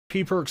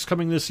P-Perks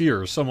coming this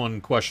year?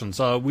 Someone questions.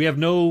 We have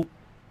no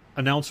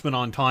announcement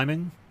on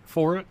timing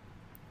for it.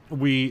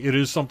 It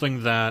is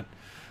something that,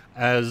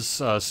 as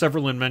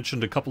Severlin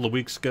mentioned a couple of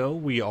weeks ago,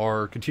 we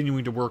are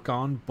continuing to work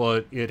on,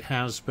 but it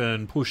has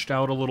been pushed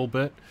out a little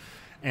bit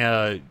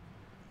uh,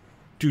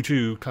 due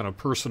to kind of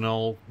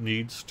personnel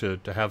needs to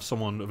have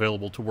someone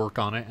available to work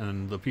on it,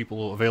 and the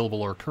people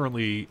available are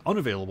currently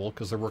unavailable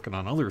because they're working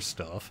on other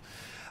stuff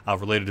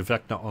related to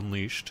Vecna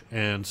Unleashed.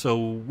 And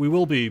so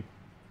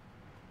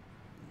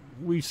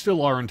we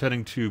still are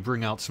intending to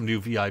bring out some new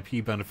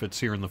VIP benefits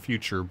here in the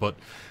future, but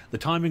the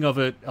timing of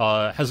it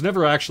has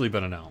never actually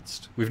been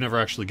announced. We've never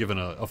actually given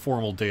a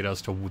formal date as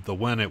to the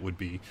when it would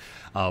be,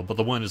 but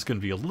the when is going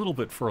to be a little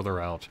bit further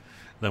out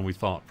than we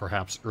thought,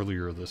 perhaps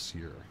earlier this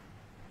year.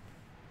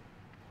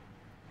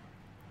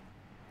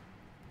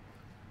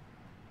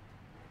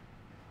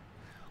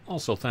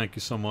 Also, thank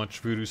you so much,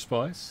 Voodoo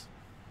Spice.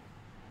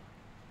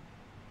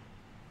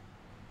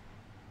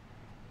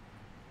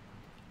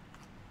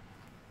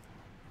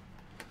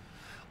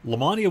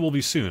 Lamania will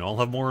be soon. I'll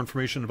have more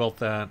information about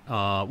that.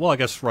 Well, I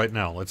guess right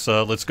now. Let's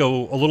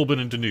go a little bit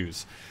into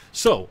news.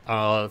 So,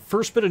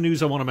 first bit of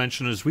news I want to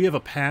mention is we have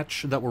a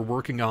patch that we're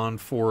working on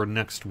for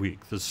next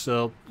week. This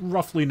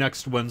roughly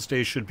next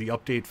Wednesday should be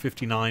update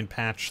 59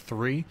 patch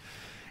 3.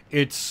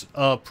 It's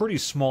a pretty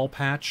small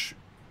patch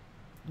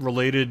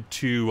related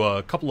to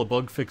a couple of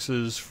bug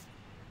fixes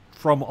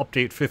from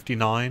update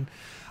 59.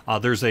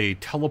 There's a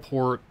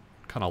teleport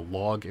kind of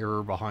log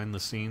error behind the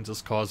scenes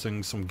that's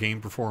causing some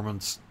game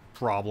performance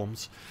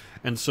problems,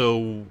 and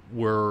so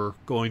we're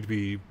going to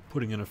be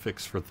putting in a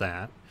fix for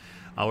that.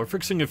 We're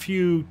fixing a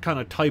few kind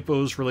of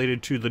typos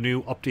related to the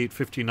new update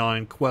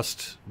 59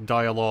 quest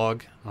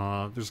dialogue.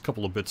 There's a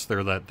couple of bits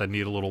there that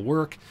need a little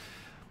work,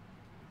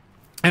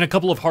 and a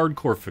couple of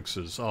hardcore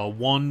fixes.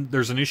 One,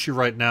 there's an issue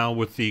right now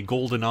with the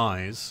golden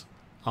eyes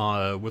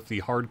with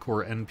the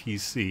hardcore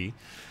NPC,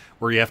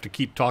 where you have to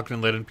keep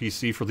talking to that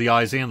NPC for the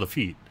eyes and the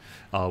feet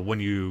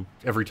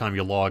every time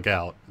you log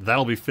out.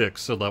 That'll be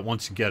fixed so that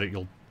once you get it,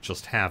 you'll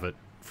just have it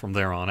from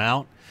there on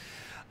out.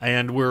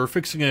 And we're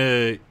fixing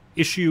a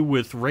issue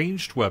with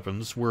ranged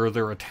weapons where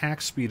their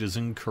attack speed is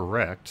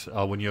incorrect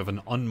when you have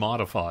an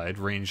unmodified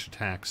ranged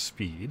attack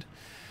speed.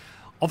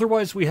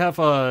 Otherwise, we have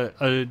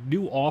a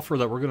new offer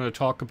that we're going to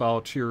talk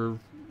about here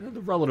in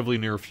the relatively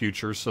near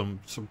future. Some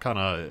kind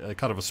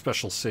of a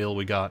special sale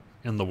we got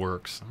in the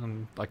works,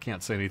 and I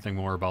can't say anything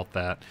more about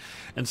that.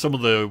 And some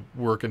of the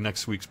work in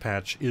next week's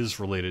patch is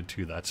related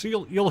to that, so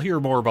you'll hear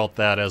more about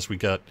that as we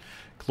get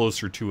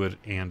closer to it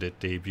and it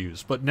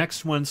debuts. But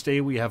next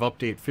Wednesday we have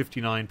update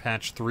 59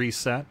 patch 3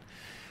 set,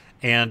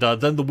 and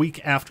then the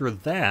week after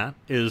that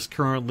is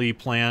currently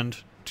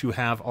planned to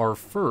have our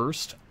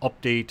first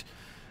update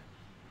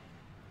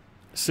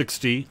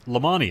 60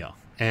 Lamania.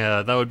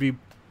 That would be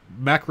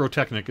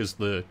Macrotechnic is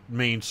the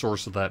main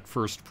source of that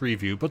first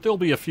preview, but there'll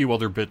be a few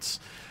other bits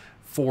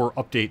for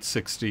update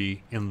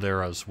 60 in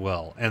there as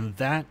well. And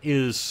that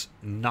is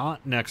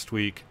not next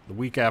week, the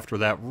week after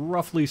that,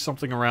 roughly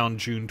something around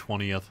June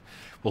 20th.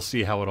 We'll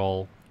see how it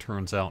all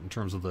turns out in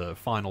terms of the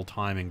final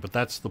timing, but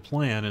that's the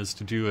plan, is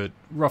to do it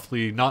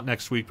roughly not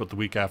next week, but the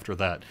week after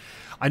that.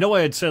 I know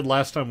I had said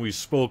last time we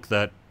spoke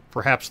that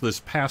perhaps this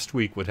past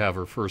week would have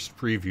our first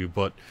preview,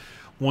 but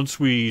once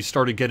we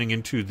started getting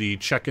into the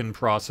check-in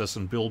process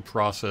and build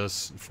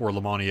process for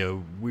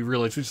Lamania, we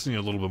realized we just need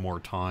a little bit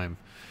more time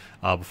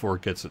before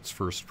it gets its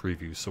first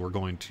preview. So we're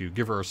going to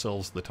give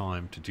ourselves the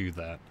time to do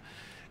that.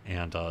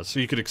 And so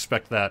you could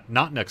expect that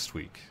not next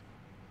week,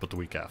 but the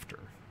week after.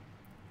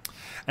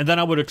 And then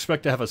I would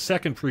expect to have a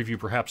second preview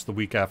perhaps the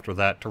week after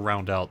that to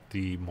round out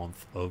the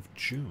month of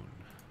June.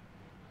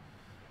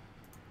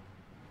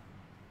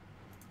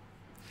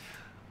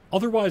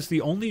 Otherwise,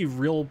 the only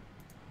real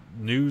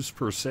news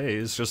per se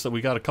is just that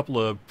we got a couple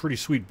of pretty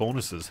sweet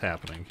bonuses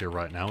happening here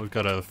right now. We've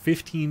got a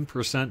 15%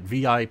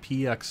 VIP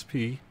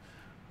XP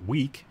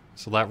week,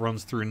 so that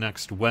runs through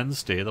next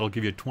Wednesday. That'll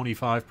give you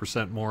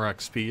 25% more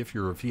XP if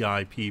you're a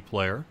VIP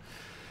player.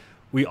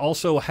 We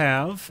also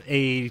have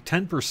a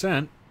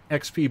 10%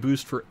 XP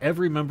boost for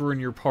every member in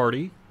your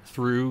party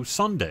through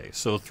Sunday.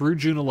 So through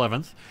June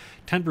 11th,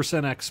 10%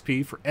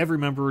 XP for every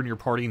member in your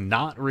party,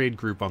 not raid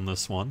group on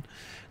this one,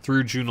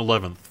 through June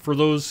 11th. For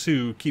those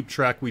who keep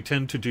track, we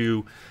tend to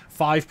do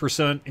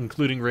 5%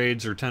 including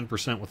raids or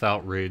 10%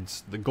 without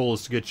raids. The goal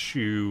is to get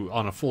you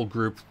on a full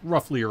group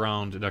roughly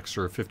around an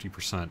extra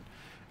 50%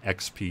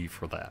 XP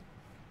for that.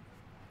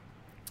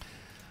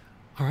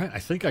 All right, I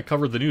think I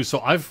covered the news. So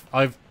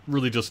I've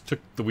really just took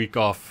the week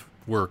off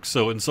work.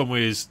 So in some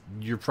ways,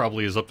 you're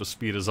probably as up to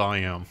speed as I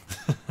am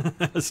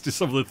as to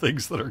some of the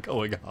things that are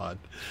going on.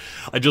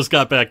 I just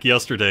got back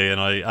yesterday,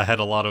 and I had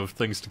a lot of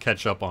things to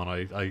catch up on.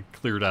 I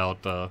cleared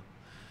out a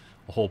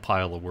whole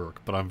pile of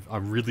work, but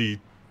I'm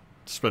really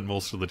spent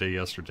most of the day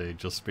yesterday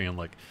just being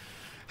like,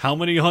 how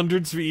many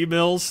hundreds of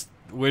emails?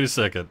 Wait a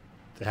second,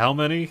 how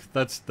many?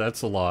 That's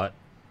a lot.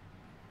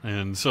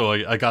 And so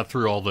I got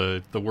through all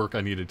the work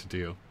I needed to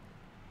do.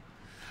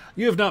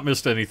 You have not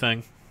missed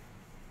anything,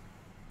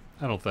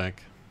 I don't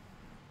think.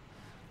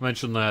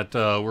 mentioned that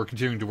we're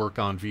continuing to work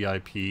on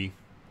VIP.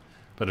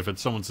 But if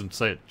it's someone's in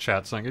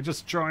chat saying, I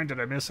just joined, did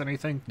I miss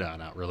anything? No,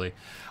 not really.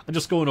 I'm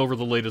just going over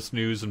the latest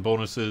news and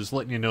bonuses,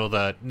 letting you know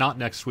that not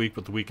next week,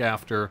 but the week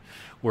after,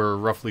 we're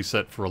roughly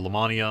set for a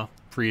Lemania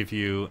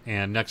preview,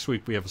 and next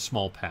week we have a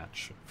small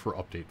patch for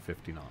Update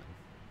 59.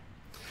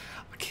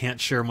 I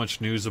can't share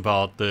much news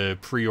about the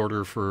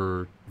pre-order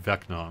for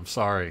Vecna, I'm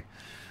sorry.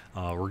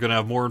 We're going to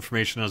have more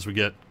information as we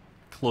get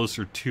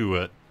closer to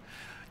it.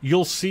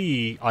 You'll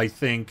see, I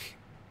think,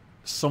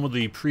 some of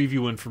the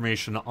preview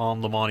information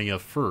on Lemania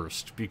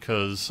first,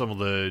 because some of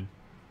the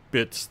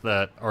bits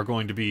that are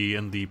going to be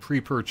in the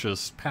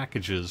pre-purchase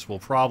packages will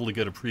probably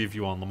get a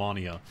preview on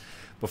Lemania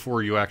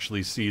before you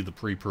actually see the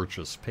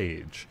pre-purchase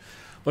page.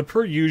 But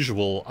per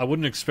usual, I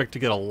wouldn't expect to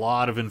get a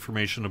lot of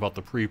information about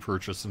the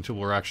pre-purchase until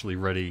we're actually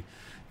ready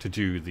to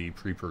do the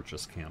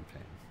pre-purchase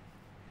campaign.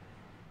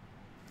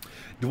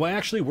 Do I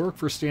actually work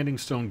for Standing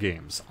Stone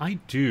Games? I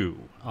do.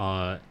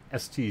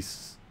 ST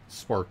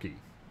Sparky.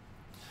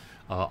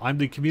 I'm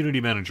the community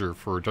manager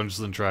for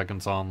Dungeons &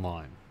 Dragons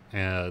Online.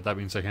 That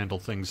means I handle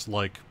things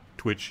like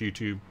Twitch,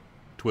 YouTube,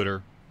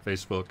 Twitter,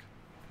 Facebook,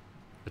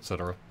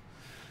 etc.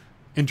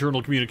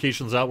 Internal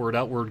communications outward,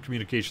 outward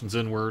communications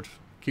inward.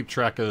 Keep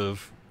track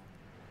of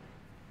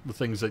the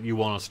things that you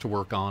want us to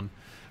work on.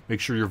 Make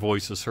sure your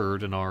voice is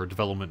heard in our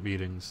development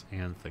meetings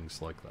and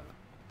things like that.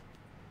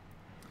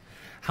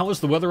 How is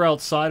the weather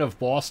outside of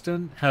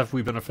Boston? Have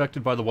we been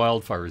affected by the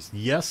wildfires?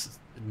 Yes,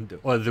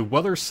 the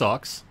weather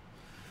sucks.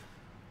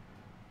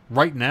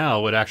 Right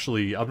now, it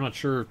actually, I'm not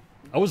sure,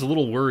 I was a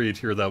little worried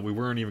here that we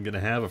weren't even going to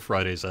have a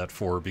Fridays at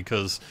 4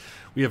 because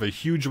we have a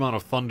huge amount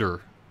of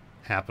thunder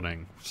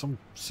happening. Some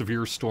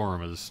severe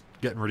storm is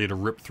getting ready to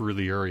rip through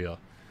the area.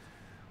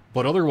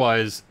 But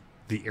otherwise,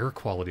 the air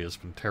quality has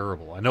been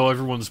terrible. I know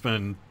everyone's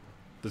been,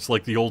 it's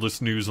like the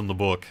oldest news in the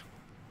book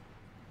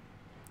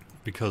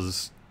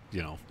because,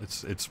 you know,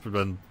 it's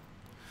been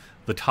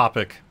the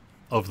topic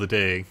of the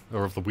day,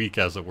 or of the week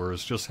as it were,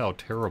 is just how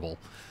terrible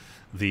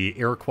the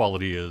air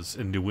quality is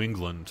in New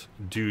England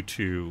due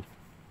to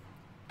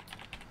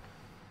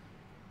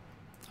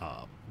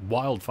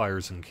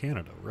wildfires in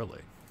Canada,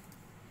 really.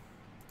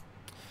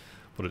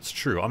 But it's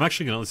true. I'm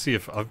actually going to, let's see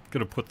if I'm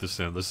going to put this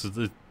in. This is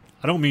the,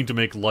 I don't mean to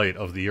make light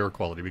of the air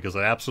quality because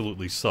it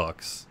absolutely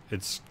sucks.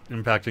 It's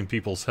impacting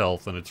people's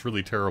health and it's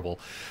really terrible.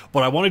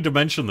 But I wanted to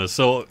mention this.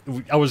 So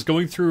I was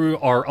going through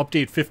our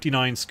Update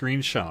 59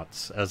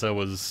 screenshots as I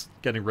was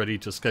getting ready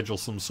to schedule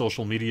some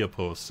social media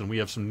posts. And we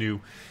have some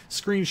new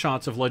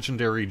screenshots of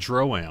Legendary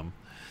Droam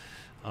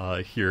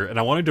here. And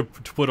I wanted to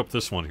put up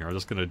this one here. I'm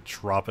just going to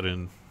drop it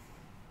in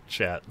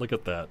chat. Look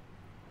at that.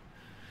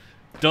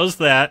 Does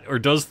that, or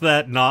does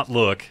that not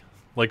look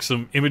like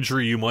some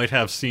imagery you might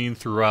have seen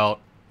throughout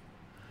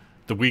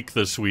the week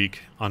this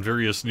week on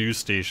various news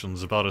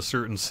stations about a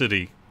certain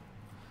city?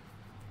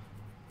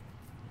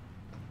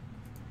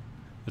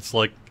 It's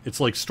like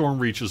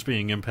Stormreach is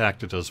being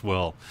impacted as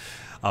well.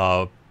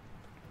 The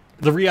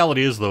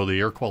reality is, though, the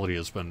air quality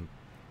has been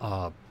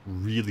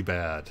really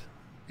bad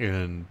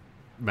in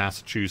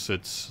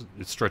Massachusetts.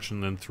 It's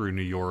stretching in through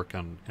New York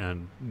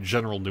and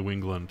general New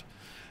England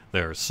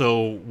there. So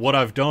what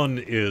I've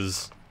done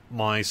is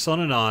my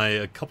son and I,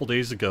 a couple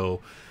days ago,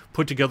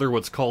 put together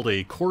what's called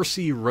a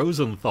Corsi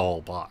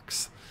Rosenthal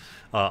box,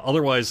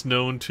 otherwise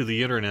known to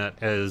the internet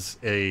as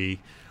a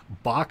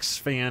box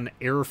fan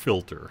air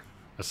filter.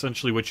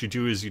 Essentially what you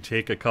do is you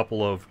take a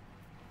couple of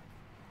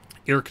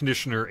air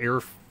conditioner air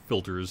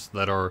filters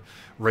that are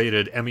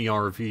rated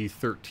MERV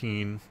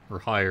 13 or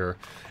higher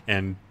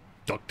and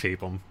duct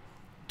tape them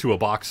to a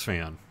box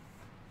fan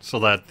so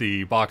that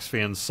the box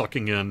fan's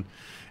sucking in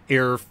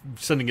air,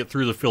 sending it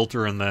through the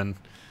filter, and then,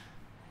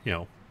 you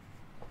know,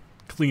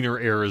 cleaner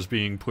air is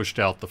being pushed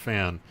out the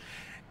fan.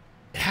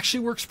 It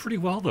actually works pretty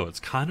well, though. It's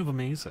kind of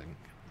amazing.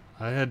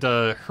 I had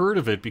heard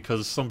of it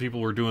because some people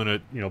were doing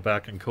it, you know,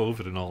 back in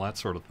COVID and all that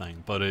sort of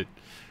thing, but it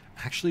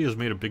actually has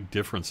made a big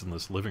difference in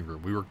this living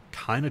room. We were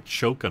kind of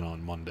choking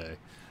on Monday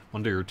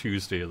or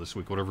Tuesday of this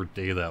week, whatever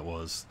day that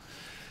was.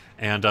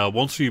 And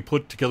once we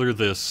put together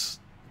this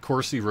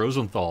Corsi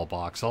Rosenthal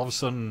box, all of a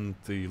sudden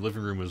the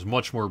living room is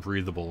much more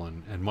breathable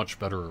and much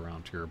better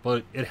around here.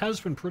 But it has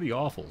been pretty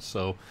awful,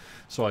 so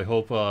I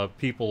hope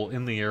people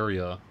in the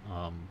area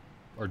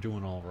are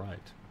doing all right.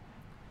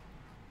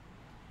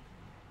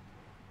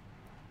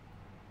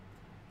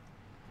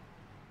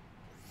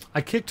 I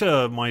kicked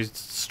my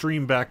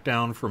stream back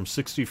down from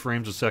 60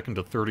 frames a second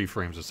to 30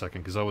 frames a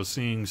second because I was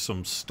seeing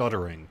some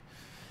stuttering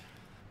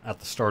at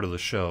the start of the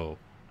show.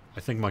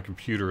 I think my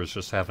computer is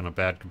just having a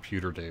bad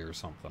computer day or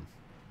something.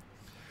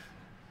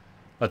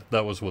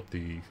 That was what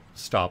the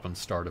stop and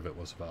start of it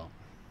was about.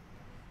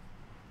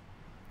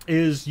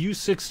 Is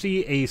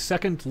U60 a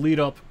second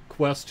lead-up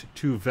quest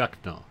to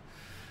Vecna?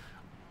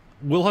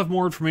 We'll have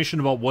more information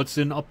about what's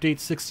in Update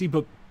 60,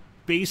 but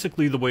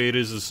basically the way it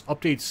is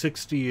Update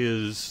 60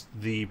 is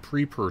the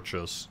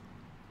pre-purchase,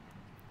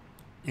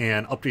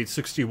 and Update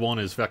 61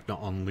 is Vecna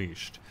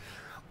Unleashed.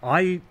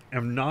 I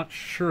am not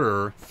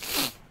sure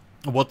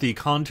what the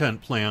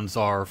content plans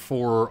are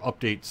for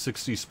Update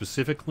 60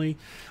 specifically,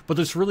 but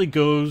this really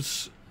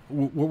goes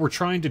what we're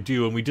trying to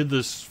do, and we did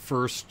this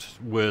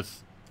first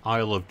with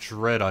Isle of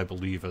Dread, I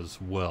believe, as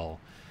well,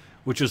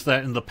 which is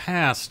that in the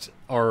past,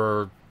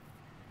 our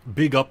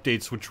big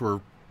updates, which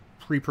were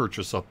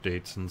pre-purchase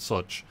updates and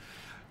such,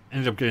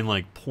 ended up getting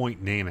like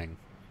point naming.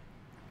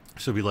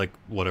 So it'd be like,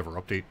 whatever,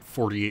 update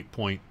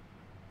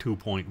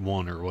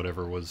 48.2.1 or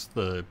whatever was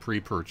the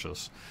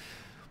pre-purchase.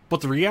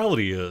 But the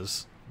reality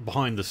is,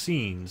 behind the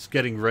scenes,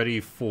 getting ready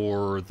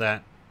for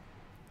that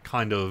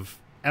kind of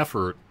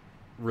effort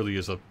really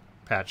is a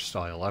patch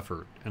style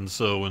effort. And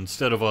so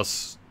instead of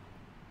us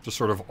just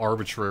sort of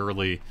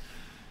arbitrarily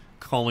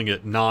calling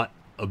it not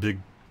a big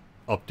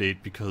update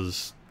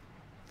because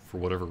for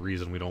whatever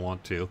reason we don't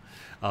want to,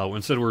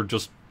 instead we're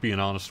just being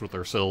honest with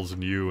ourselves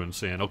and you and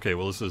saying, okay,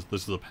 well, this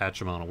is a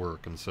patch amount of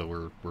work, and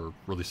so we're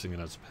releasing it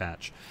as a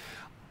patch.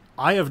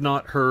 I have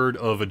not heard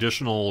of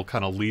additional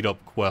kind of lead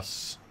up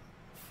quests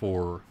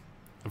for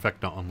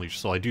Vecna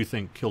Unleashed, so I do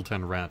think Kill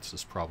 10 Rats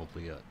is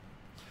probably it.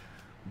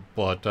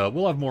 But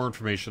we'll have more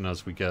information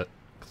as we get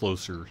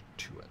closer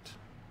to it.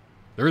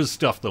 There is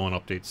stuff, though, in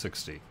Update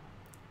 60,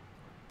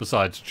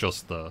 besides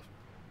just the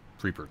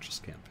pre-purchase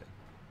campaign.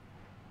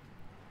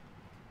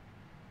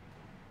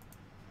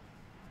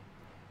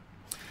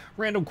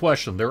 Random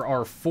question. There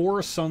are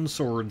 4 Sun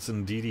Swords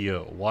in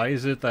DDO. Why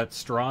is it that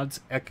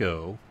Strahd's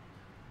Echo...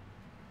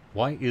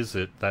 Why is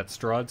it that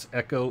Strahd's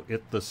Echo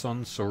the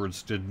Sun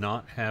Swords did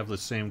not have the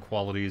same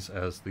qualities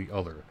as the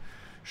other?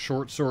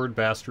 Short sword,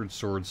 bastard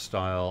sword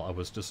style. I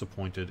was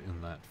disappointed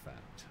in that fact.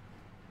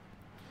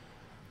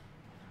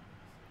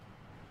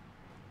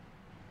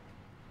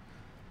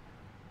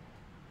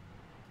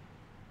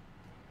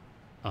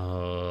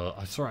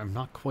 Sorry, I'm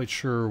not quite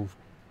sure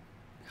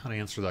how to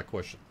answer that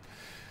question.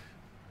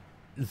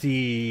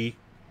 The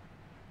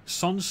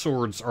Sun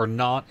Swords are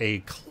not a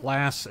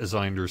class, as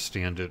I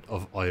understand it,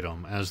 of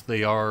item, as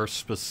they are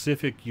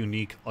specific,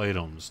 unique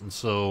items. And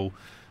so,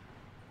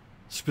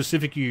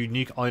 specific,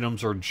 unique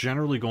items are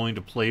generally going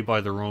to play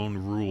by their own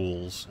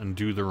rules and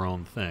do their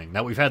own thing.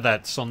 Now, we've had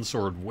that Sun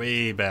Sword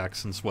way back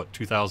since, what,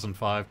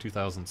 2005,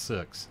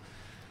 2006?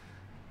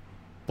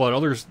 But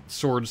other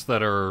swords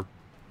that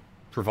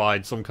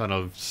provide some kind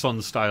of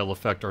sun-style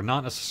effect are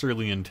not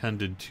necessarily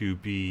intended to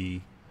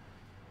be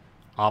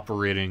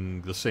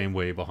operating the same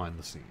way behind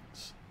the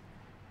scenes.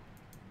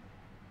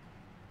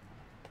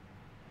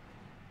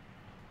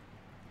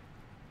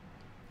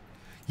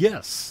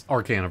 Yes,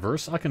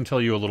 Arcaniverse, I can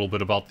tell you a little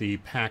bit about the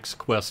PAX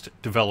Quest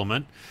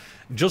development.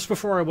 Just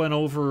before I went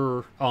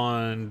over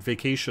on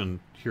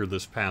vacation here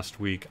this past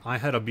week, I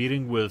had a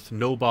meeting with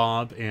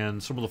Nobob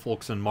and some of the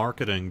folks in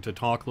marketing to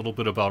talk a little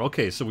bit about,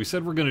 okay, so we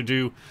said we're going to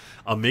do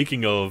a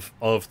making of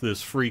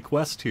this free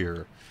quest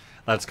here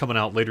that's coming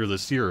out later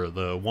this year,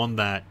 the one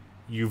that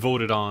you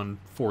voted on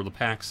for the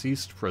PAX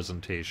East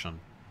presentation.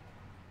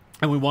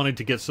 And we wanted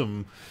to get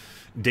some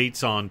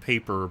dates on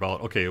paper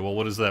about, okay, well,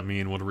 what does that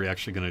mean? What are we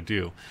actually going to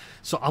do?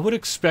 So I would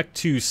expect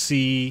to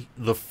see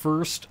the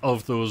first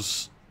of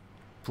those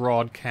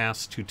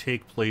broadcasts to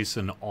take place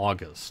in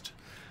August.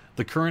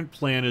 The current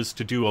plan is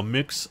to do a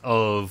mix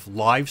of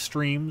live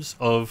streams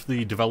of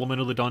the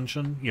development of the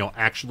dungeon,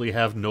 actually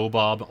have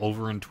Nobob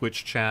over in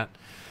Twitch chat,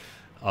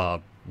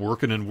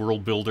 working in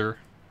World Builder,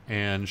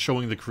 and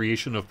showing the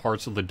creation of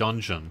parts of the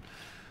dungeon.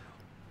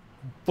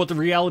 But the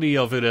reality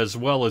of it as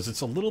well is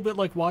it's a little bit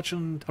like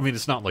watching... I mean,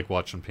 it's not like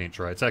watching paint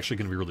dry. It's actually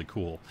going to be really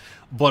cool.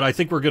 But I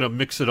think we're going to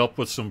mix it up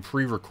with some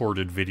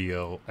pre-recorded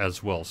video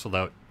as well, so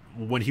that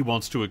when he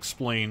wants to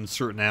explain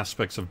certain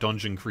aspects of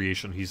dungeon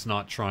creation, he's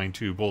not trying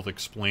to both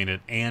explain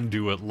it and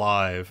do it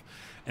live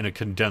in a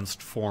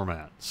condensed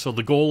format. So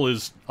the goal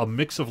is a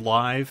mix of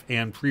live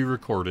and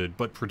pre-recorded,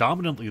 but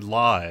predominantly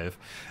live,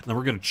 and then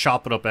we're going to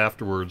chop it up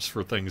afterwards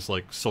for things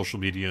like social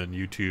media and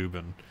YouTube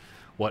and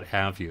what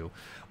have you.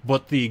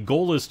 But the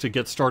goal is to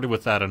get started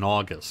with that in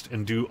August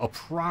and do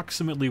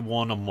approximately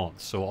one a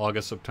month. So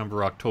August,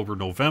 September, October,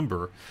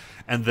 November,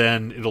 and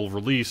then it'll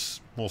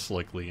release most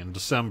likely in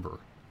December.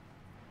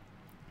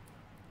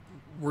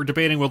 We're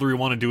debating whether we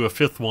want to do a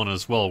 5th one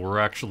as well. We're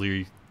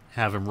actually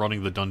have him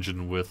running the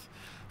dungeon with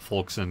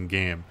folks in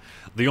game.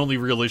 The only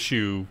real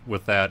issue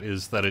with that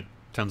is that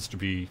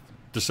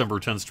December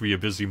tends to be a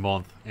busy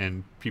month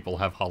and people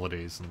have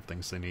holidays and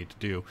things they need to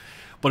do.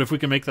 But if we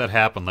can make that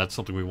happen, that's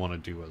something we want to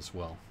do as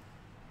well.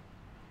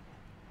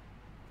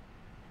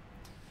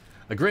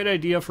 A great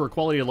idea for a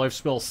quality of life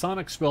spell.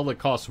 Sonic spell that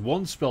costs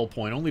 1 spell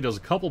point, only does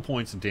a couple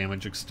points of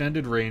damage,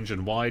 extended range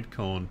and wide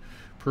cone,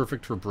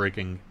 perfect for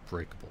breaking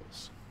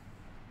breakables.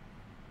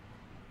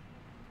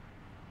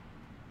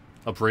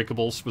 A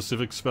breakable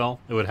specific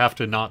spell? It would have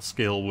to not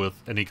scale with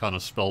any kind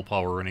of spell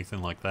power or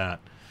anything like that.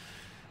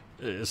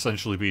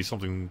 Essentially be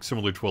something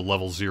similar to a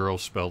level 0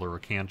 spell or a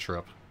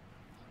cantrip.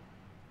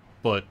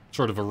 But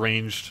sort of a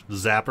ranged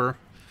zapper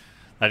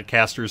that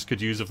casters could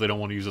use if they don't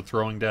want to use a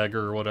throwing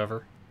dagger or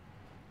whatever.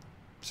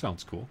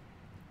 Sounds cool.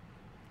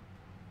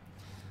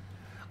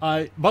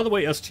 By the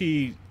way,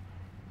 STC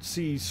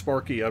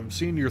Sparky, I'm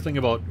seeing your thing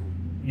about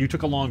you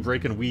took a long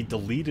break and we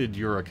deleted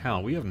your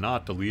account. We have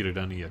not deleted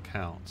any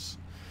accounts.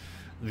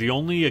 The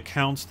only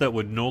accounts that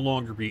would no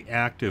longer be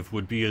active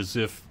would be as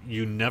if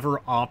you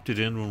never opted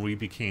in when we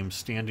became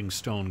Standing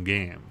Stone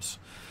Games.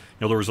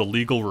 You know, there was a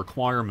legal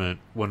requirement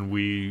when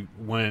we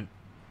went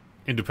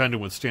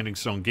independent with Standing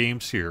Stone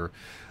Games here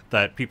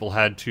that people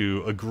had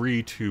to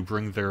agree to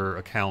bring their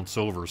accounts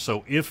over.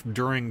 So if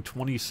during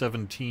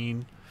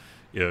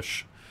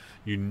 2017-ish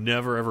you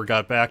never ever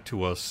got back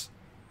to us,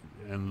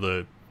 and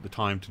the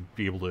time to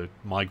be able to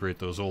migrate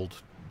those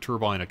old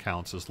Turbine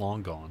accounts is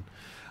long gone,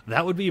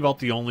 that would be about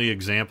the only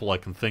example I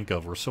can think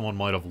of where someone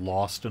might have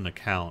lost an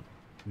account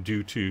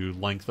due to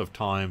length of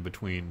time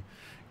between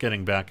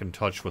getting back in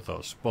touch with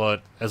us.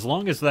 But as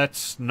long as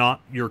that's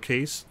not your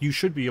case, you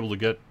should be able to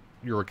get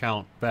your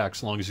account back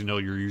so long as you know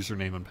your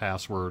username and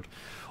password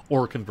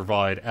or can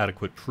provide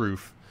adequate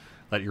proof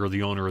that you're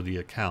the owner of the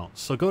account.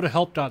 So go to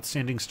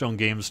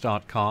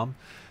help.standingstonegames.com,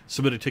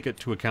 submit a ticket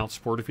to account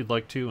support if you'd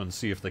like to, and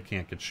see if they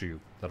can't get you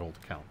that old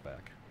account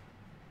back.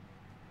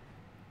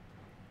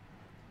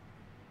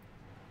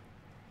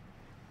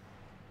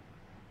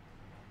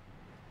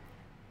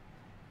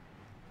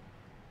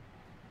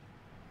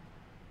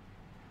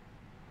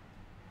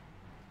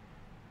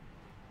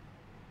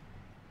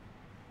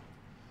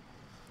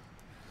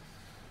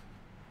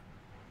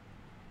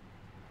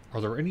 Are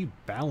there any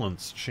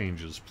balance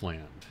changes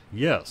planned?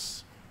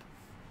 Yes.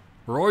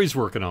 We're always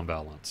working on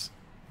balance.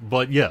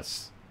 But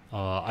yes,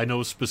 I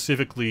know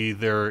specifically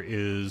there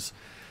is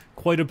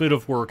quite a bit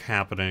of work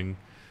happening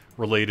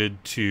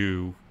related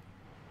to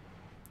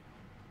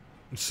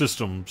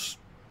systems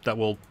that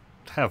we'll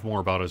have more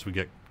about as we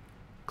get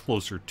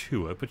closer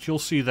to it. But you'll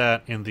see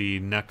that in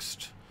the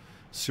next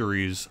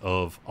series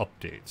of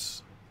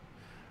updates.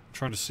 I'm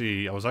trying to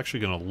see, I was actually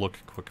going to look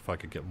quick if I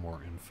could get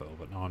more info,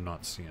 but now I'm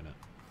not seeing it.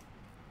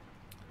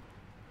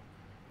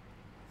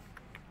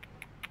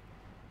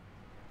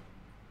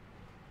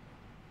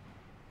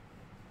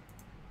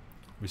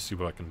 Let me see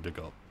what I can dig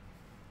up.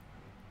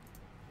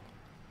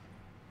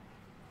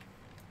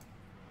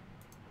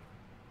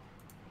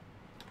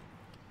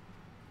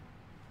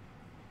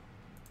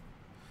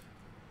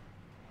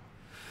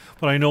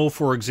 But I know,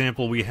 for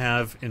example, we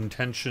have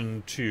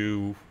intention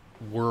to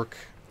work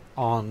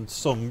on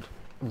some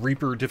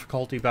Reaper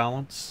difficulty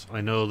balance. I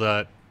know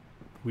that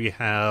we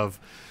have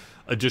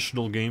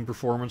additional game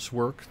performance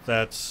work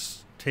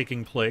that's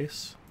taking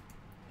place.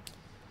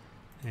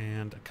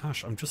 And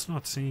gosh, I'm just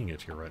not seeing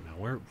it here right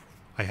now.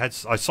 I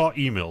saw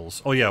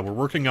emails. Oh yeah, we're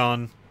working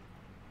on.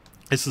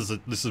 This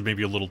is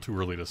maybe a little too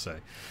early to say.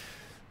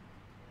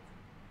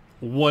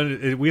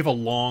 We have a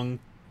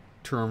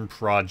long-term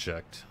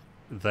project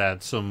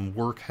that some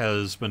work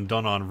has been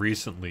done on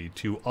recently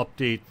to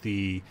update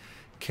the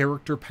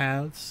character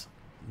paths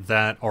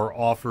that are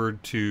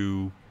offered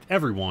to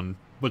everyone,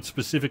 but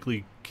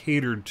specifically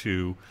catered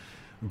to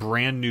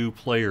brand new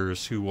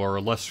players who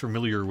are less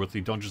familiar with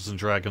the Dungeons &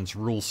 Dragons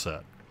rule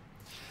set.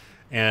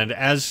 And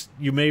as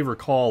you may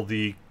recall,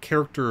 the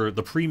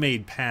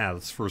pre-made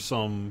paths for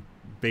some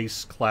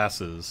base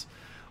classes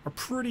are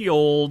pretty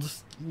old, a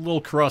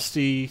little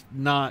crusty,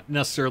 not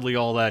necessarily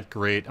all that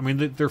great. I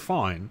mean, they're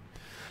fine.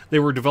 They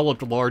were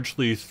developed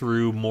largely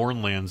through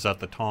Mournlands at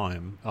the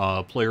time.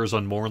 Players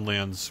on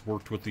Mournlands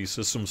worked with the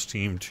systems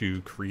team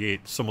to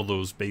create some of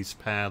those base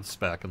paths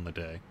back in the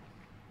day.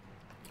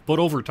 But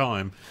over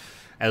time,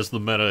 as the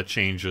meta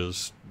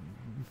changes,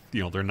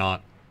 you know,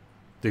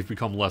 they've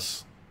become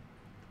less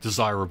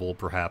desirable,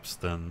 perhaps,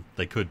 than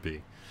they could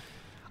be.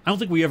 I don't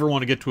think we ever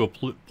want to get to a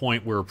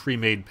point where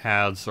pre-made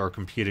paths are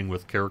competing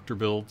with character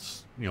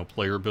builds, you know,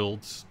 player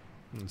builds.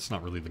 It's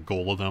not really the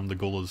goal of them. The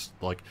goal is,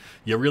 like,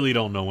 you really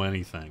don't know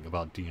anything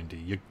about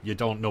D&D. You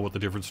don't know what the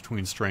difference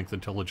between strength,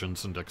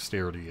 intelligence, and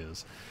dexterity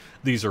is.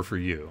 These are for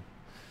you.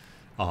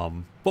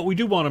 But we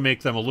do want to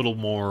make them a little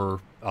more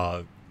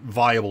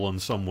viable in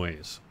some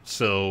ways.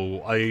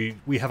 So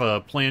we have a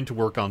plan to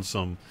work on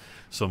some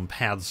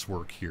paths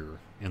work here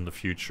in the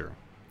future.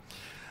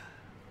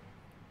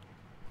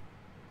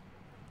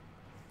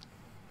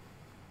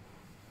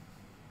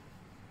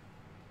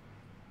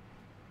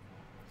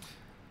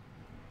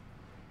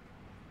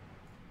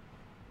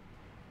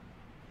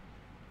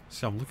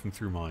 So I'm looking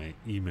through my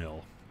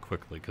email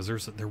quickly because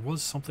there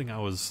was something I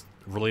was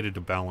related to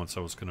balance I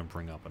was going to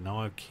bring up, but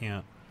now I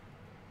can't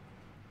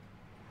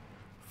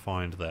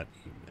find that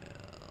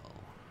email.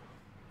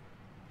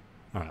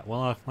 All right,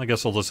 well, I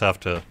guess I'll just have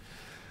to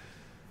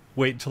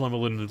wait until I'm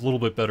in a little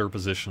bit better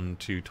position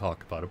to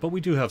talk about it. But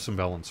we do have some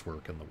balance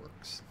work in the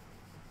works.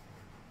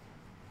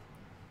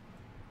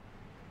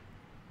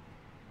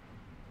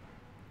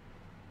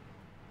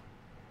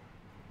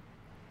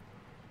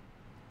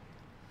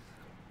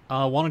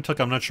 Wanted Tuck,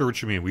 I'm not sure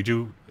what you mean. We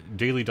do,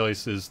 Daily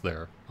Dice is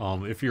there.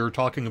 If you're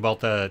talking about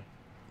that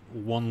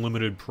one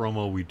limited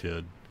promo we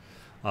did,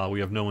 we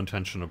have no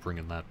intention of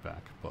bringing that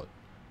back, but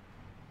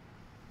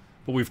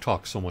we've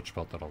talked so much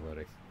about that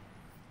already.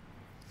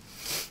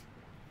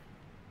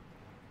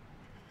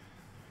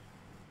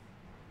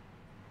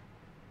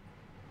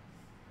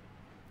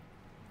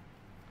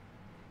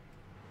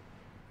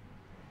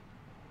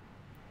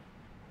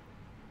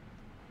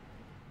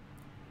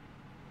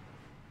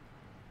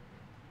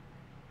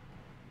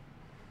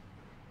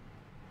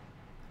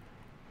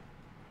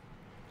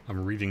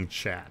 I'm reading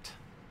chat.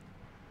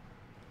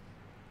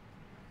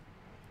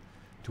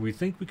 Do we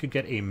think we could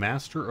get a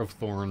Master of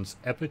Thorns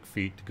epic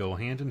feat to go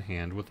hand in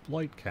hand with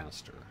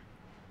Blightcaster?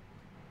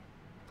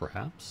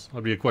 Perhaps.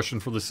 That'd be a question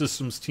for the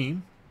systems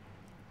team.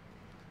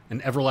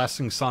 An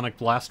Everlasting Sonic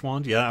Blast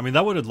Wand? Yeah, I mean,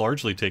 that would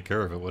largely take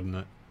care of it, wouldn't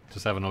it?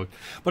 Just have an...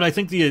 But I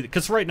think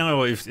because right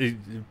now, if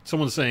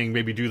someone's saying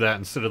maybe do that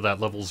instead of that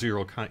level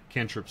 0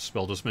 cantrip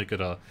spell, just make it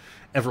a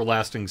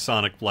Everlasting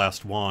Sonic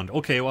Blast Wand.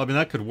 Okay, well, I mean,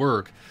 that could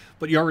work,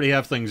 but you already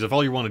have things. If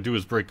all you want to do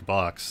is break a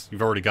box,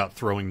 you've already got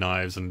throwing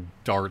knives and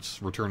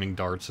darts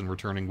and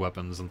returning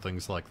weapons and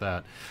things like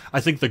that. I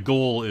think the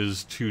goal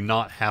is to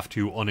not have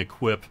to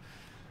unequip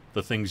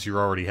the things you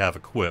already have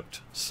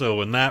equipped.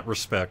 So in that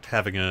respect,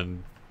 having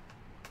an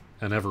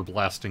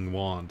Everblasting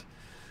Wand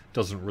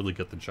doesn't really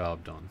get the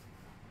job done.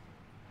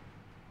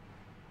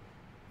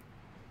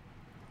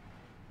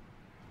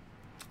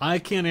 I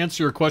can't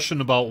answer your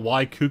question about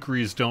why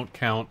kukris don't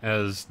count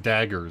as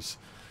daggers,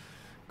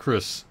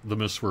 Chris, the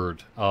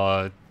Mistword.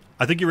 I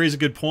think you raise a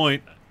good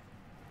point,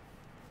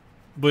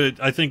 but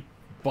I think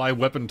by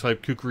weapon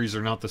type, kukris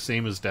are not the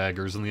same as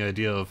daggers, and the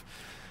idea of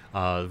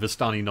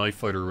Vistani Knife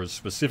Fighter was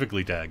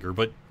specifically dagger,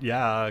 but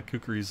yeah,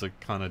 kukri's a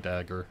kind of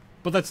dagger.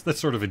 But that's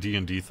sort of a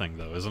D&D thing,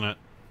 though, isn't it?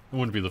 It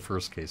wouldn't be the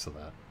first case of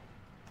that.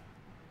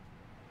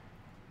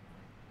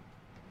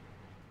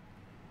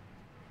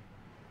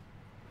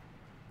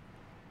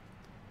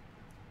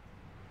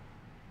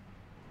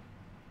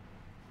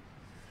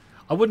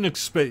 I wouldn't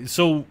expect...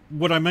 So,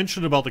 what I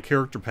mentioned about the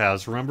character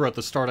paths, remember at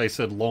the start I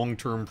said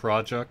long-term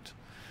project?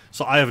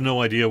 So I have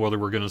no idea whether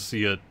we're going to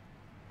see it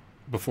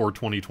before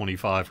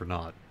 2025 or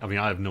not. I mean,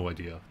 I have no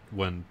idea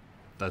when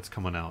that's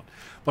coming out.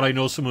 But I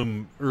know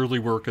some early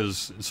work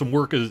is... Some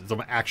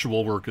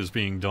actual work is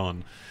being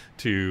done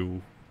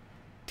to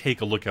take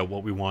a look at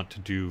what we want to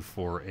do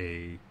for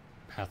a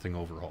pathing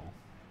overhaul.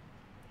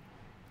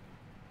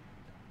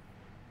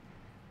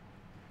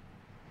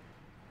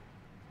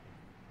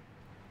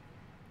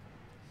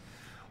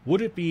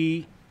 Would it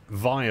be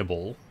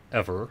viable,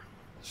 ever,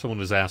 someone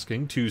is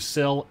asking, to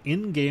sell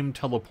in-game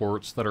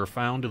teleports that are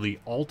found in the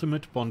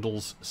Ultimate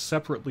Bundles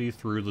separately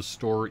through the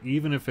store,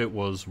 even if it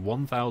was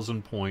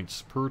 1,000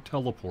 points per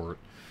teleport?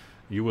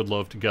 You would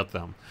love to get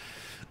them.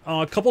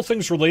 A couple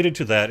things related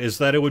to that is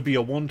that it would be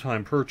a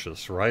one-time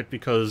purchase, right?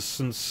 Because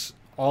since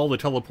all the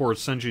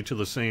teleports send you to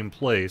the same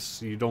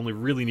place, you'd only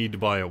really need to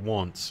buy it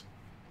once.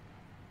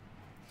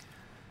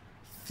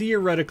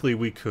 Theoretically,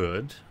 we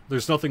could.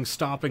 There's nothing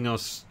stopping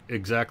us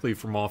exactly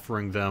from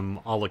offering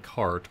them a la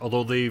carte,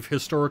 although they've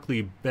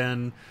historically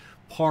been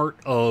part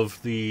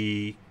of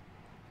the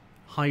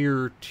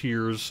higher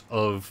tiers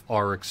of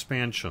our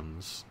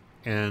expansions.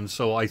 And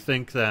so I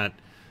think that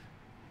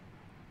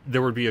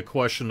there would be a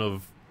question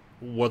of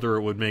whether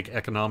it would make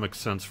economic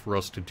sense for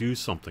us to do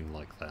something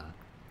like that.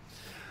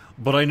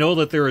 But I know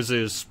that there is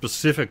a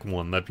specific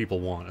one that people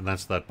want, and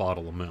that's that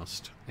Bottle of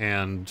Mist.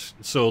 And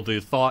so the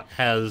thought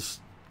has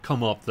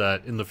come up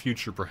that in the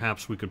future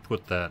perhaps we could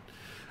put that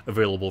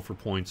available for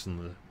points in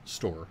the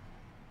store.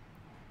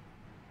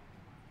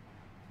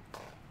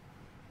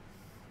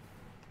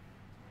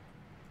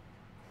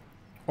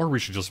 Or we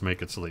should just make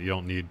it so that you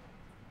don't need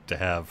to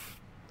have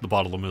the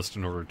Bottle of Mist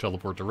in order to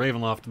teleport to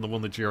Ravenloft, and the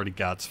one that you already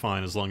got's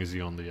fine as long as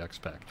you own the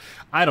X-Pack.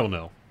 I don't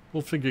know.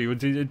 We'll figure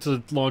it's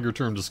a longer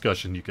term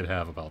discussion you could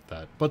have about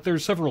that. But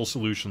there's several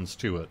solutions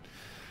to it.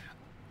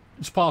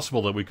 It's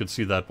possible that we could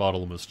see that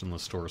Bottle of Mist in the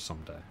store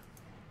someday.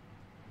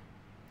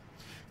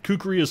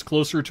 Kukri is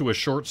closer to a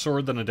short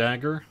sword than a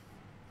dagger?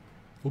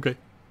 Okay.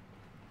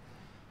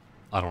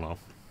 I don't know.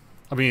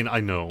 I mean,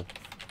 I know,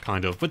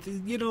 kind of. But,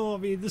 you know, I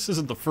mean, this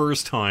isn't the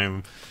first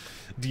time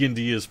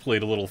D&D has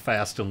played a little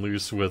fast and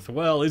loose with,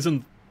 well,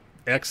 isn't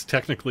X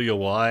technically a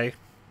Y?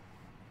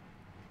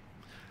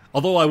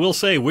 Although I will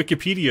say,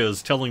 Wikipedia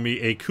is telling me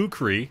a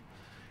kukri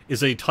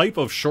is a type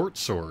of short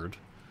sword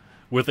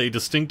with a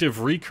distinctive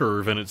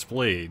recurve in its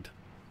blade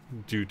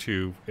due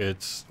to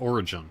its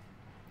origin.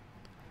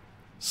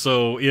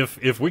 So if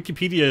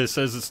Wikipedia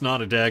says it's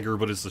not a dagger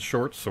but it's a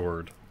short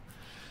sword,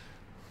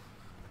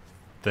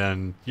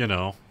 then, you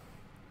know.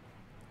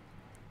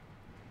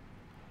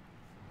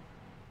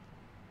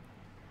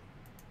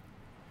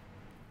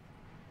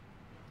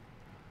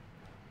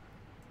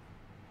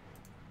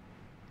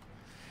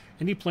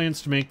 Any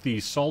plans to make the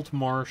Salt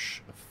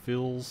Marsh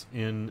fills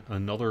in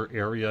another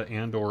area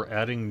and or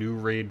adding new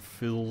raid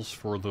fills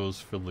for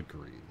those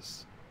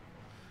filigrees?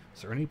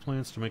 Is there any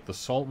plans to make the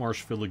Salt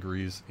Marsh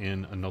filigrees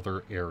in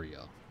another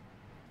area?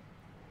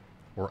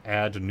 Or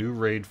add new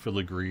raid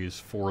filigrees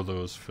for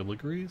those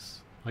filigrees?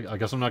 I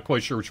guess I'm not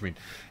quite sure what you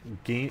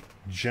mean.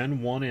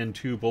 Gen 1 and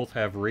 2 both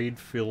have raid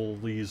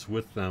fillies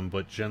with them,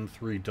 but Gen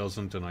 3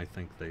 doesn't, and I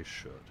think they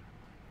should.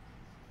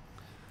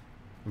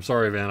 I'm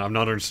sorry, Van, I'm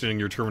not understanding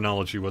your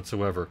terminology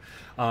whatsoever.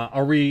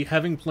 Are we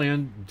having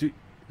planned...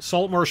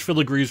 Salt Marsh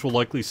filigrees will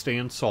likely stay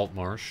in Salt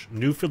Marsh.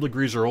 New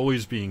filigrees are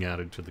always being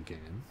added to the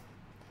game.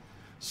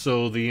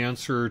 So the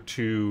answer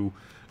to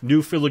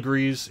new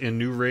filigrees in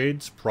new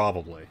raids?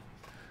 Probably.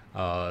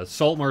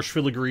 Salt Marsh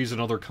filigrees and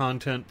other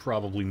content?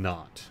 Probably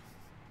not.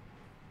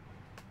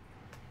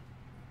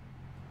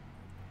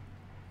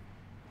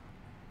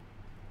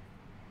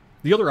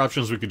 The other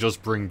option is we could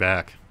just bring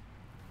back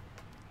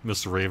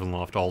Mr.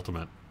 Ravenloft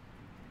Ultimate.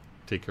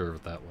 Take care of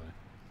it that way.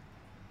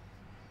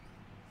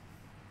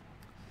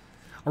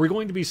 Are we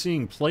going to be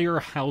seeing player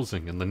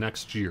housing in the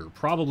next year?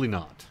 Probably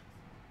not.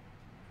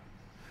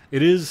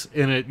 It is,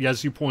 and it,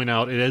 as you point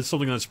out, it is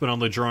something that's been on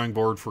the drawing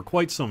board for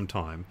quite some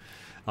time.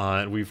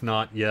 And we've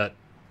not yet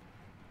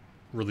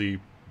really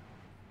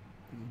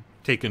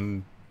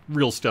taken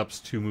real steps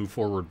to move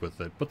forward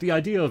with it. But the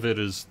idea of it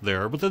is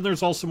there. But then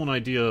there's also an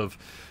idea of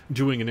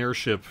doing an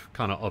airship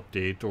kind of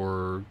update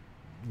or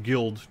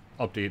guild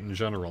update in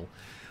general.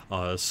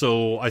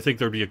 So I think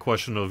there'd be a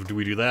question of, do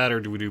we do that or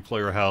do we do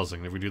player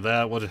housing? If we do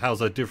that, how's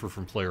that differ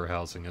from player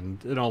housing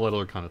and all that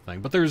other kind of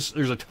thing? But there's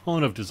a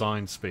ton of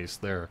design space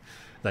there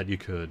that you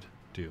could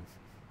do.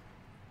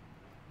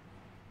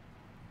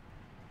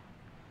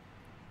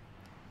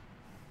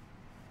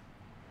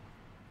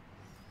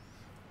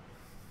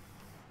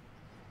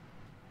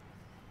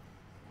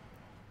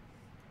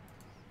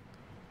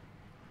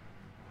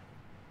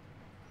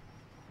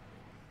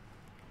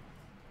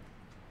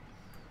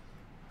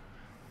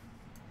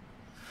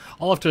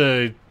 I'll have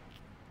to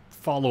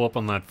follow up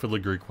on that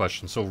filigree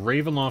question. So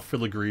Ravenloft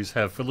filigrees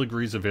have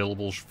filigrees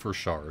available for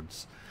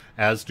shards,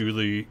 as do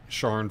the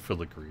Sharn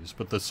filigrees,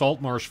 but the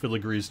Saltmarsh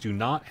filigrees do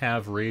not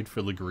have raid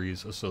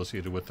filigrees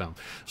associated with them.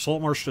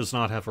 Saltmarsh does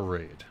not have a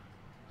raid,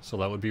 so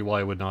that would be why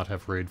it would not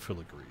have raid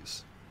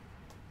filigrees.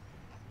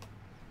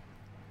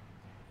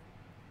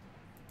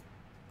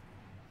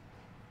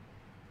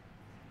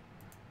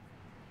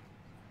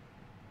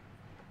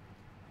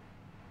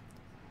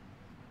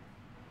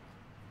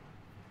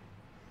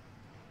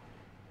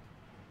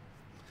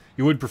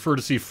 You would prefer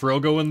to see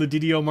Frogo in the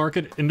DDO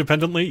market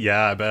independently?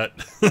 Yeah, I bet.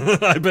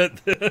 I bet.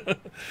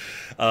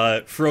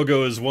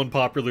 Frogo is one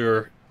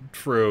popular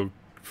frog.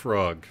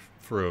 Frogo's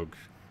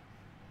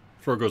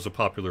a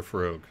popular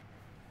frog.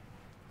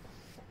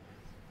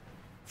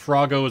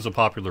 Frogo is a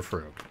popular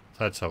frog.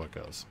 That's how it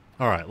goes.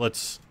 Alright,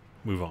 let's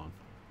move on.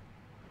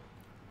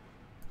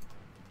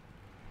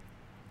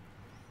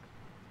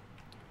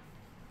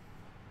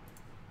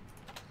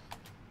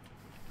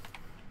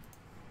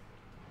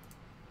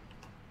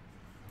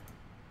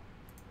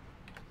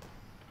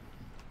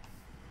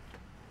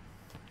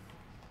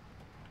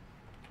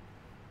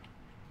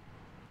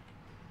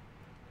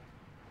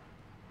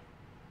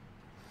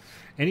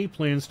 Any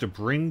plans to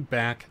bring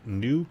back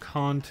new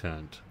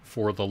content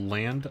for the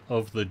Land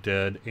of the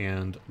Dead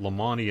and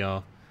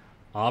Lamania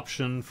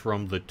option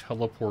from the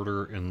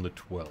teleporter in the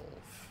 12?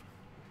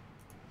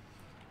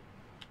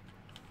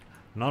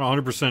 Not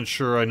 100%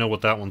 sure I know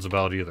what that one's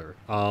about either.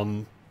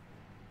 Have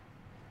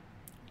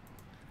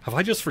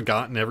I just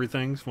forgotten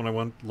everything when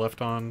I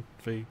left on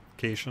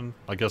vacation?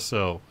 I guess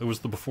so. It was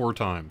the before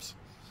times.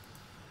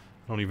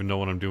 I don't even know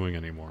what I'm doing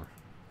anymore.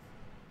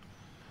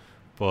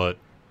 But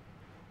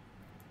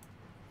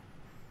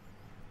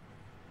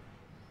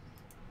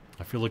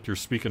I feel like you're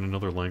speaking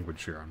another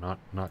language here. I'm not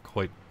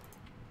quite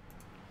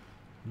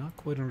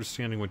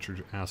understanding what you're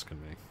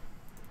asking me.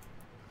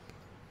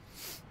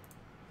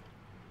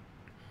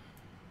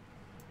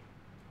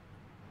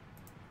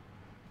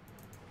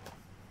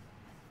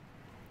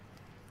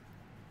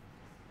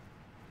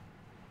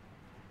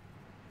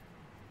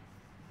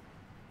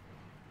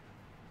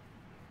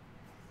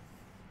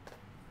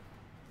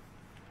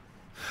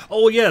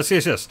 Oh, yes.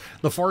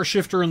 The Far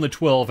Shifter in the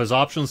 12 has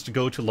options to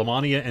go to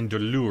Lamania and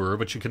Dolur,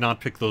 but you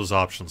cannot pick those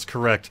options.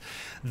 Correct.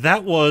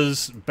 That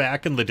was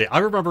back in the day. I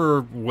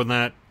remember when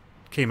that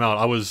came out,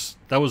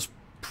 that was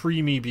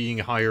pre me being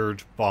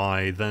hired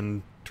by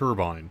then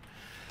Turbine.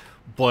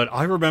 But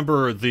I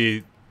remember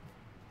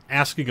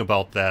asking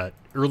about that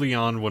early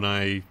on when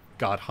I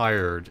got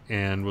hired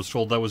and was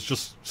told that was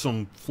just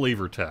some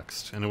flavor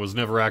text and it was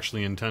never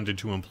actually intended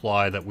to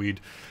imply that we'd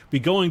be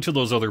going to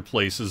those other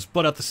places,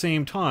 but at the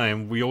same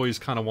time we always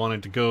kind of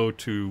wanted to go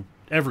to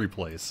every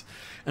place,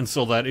 and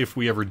so that if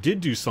we ever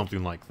did do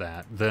something like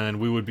that, then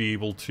we would be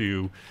able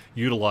to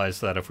utilize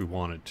that if we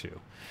wanted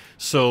to.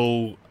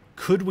 So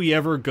could we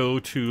ever go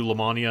to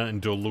Lamania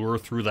and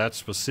Dolur through that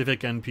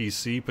specific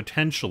NPC?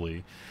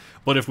 Potentially.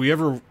 But if we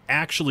ever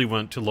actually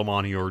went to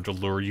Lamania or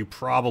Dolur, you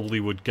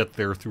probably would get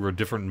there through a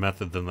different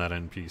method than that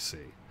NPC.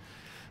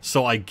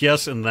 So I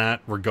guess in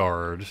that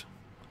regard,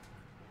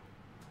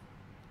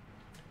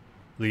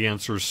 the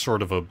answer is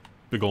sort of a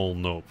big ol'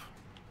 nope.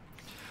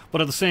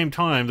 But at the same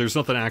time, there's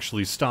nothing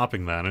actually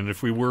stopping that. And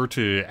if we were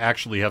to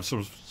actually have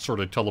some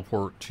sort of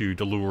teleport to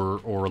Dolur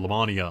or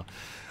Lamania,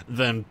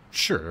 then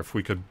sure, if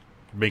we could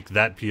make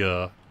that be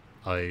a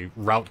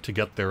route to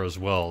get there as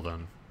well,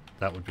 then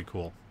that would be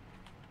cool.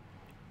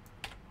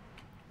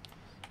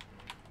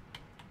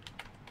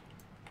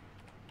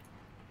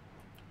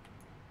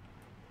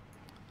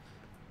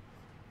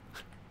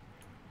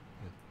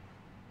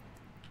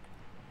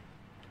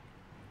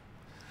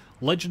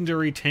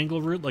 Legendary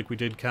Tangleroot, like we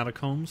did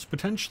Catacombs.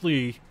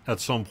 Potentially,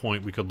 at some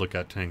point, we could look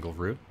at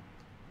Tangleroot.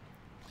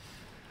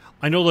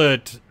 I know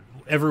that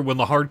when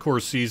the hardcore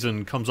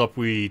season comes up,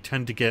 we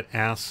tend to get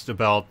asked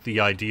about the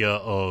idea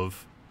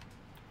of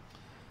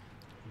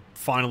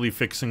finally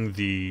fixing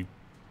the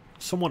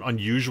somewhat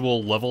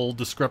unusual level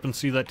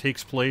discrepancy that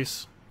takes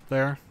place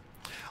there.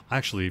 I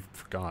actually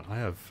forgot.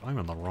 I'm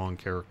in the wrong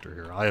character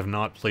here. I have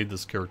not played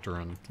this character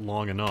in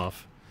long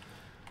enough,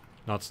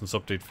 not since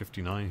update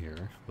 59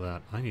 here,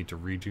 that I need to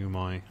redo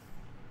my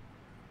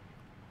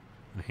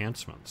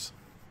enhancements.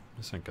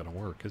 This ain't gonna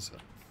work, is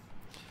it?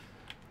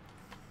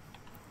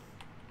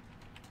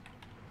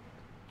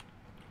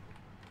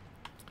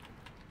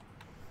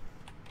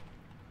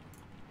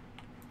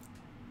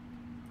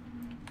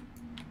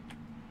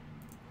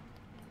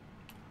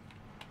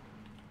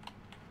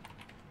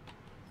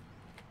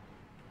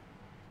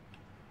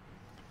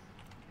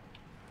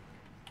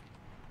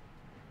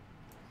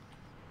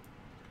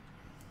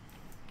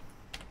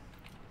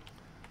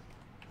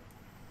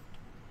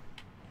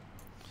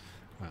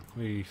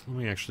 Let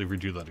me actually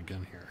redo that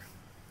again here.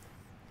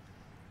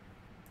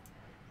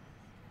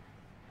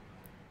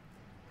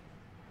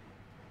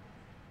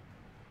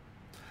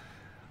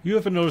 You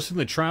have been noticing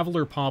the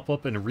Traveler pop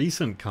up in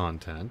recent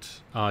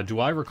content. Do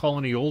I recall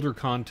any older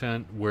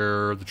content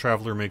where the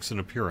Traveler makes an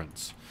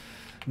appearance?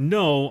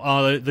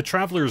 No, the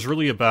Traveler is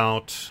really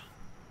about...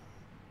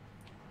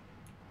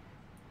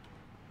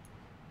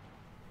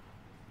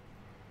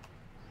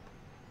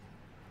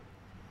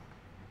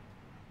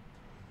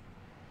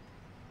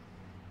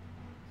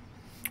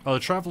 the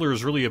Traveler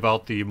is really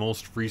about the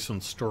most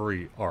recent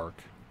story arc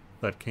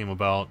that came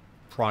about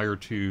prior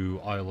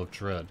to Isle of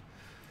Dread.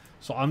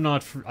 So I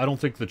don't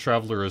think the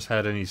Traveler has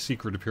had any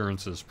secret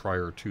appearances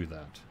prior to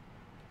that.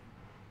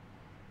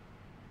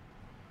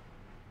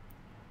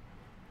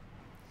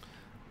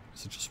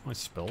 Is it just my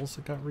spells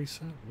that got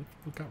reset?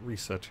 What got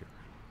reset here?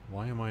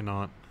 Why am I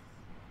not...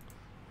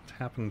 What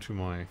happened to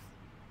my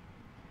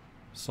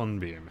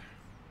Sunbeam?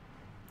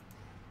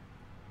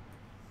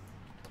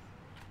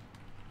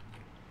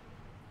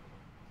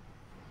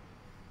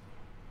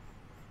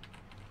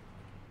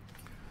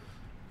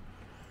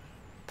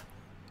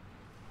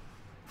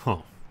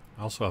 Huh.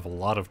 I also have a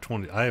lot of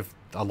 20... I have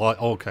a lot...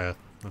 Oh, okay,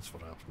 that's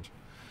what happened.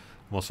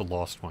 Must have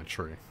lost my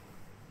tree.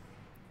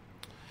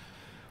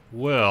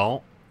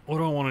 Well, what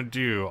do I want to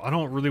do? I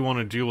don't really want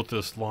to deal with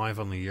this live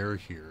on the air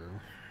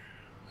here.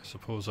 I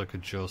suppose I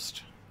could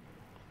just...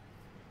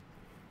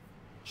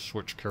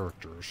 switch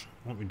characters.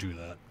 Let me do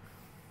that.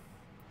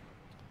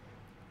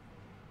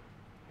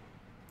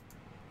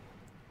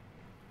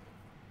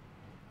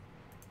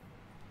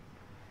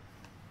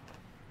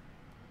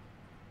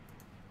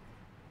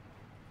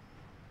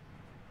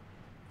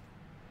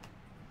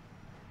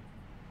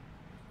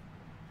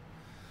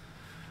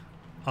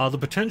 The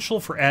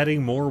potential for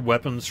adding more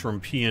weapons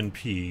from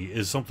PnP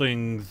is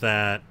something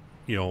that,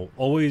 you know,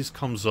 always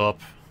comes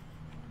up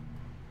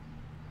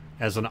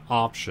as an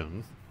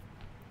option.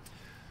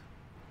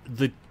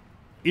 The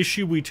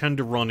issue we tend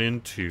to run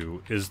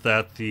into is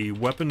that the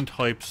weapon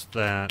types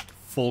that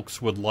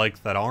folks would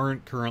like that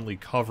aren't currently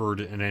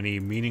covered in any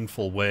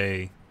meaningful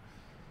way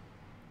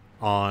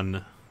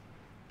in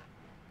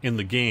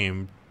the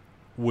game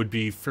would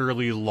be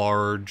fairly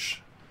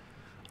large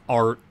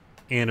art,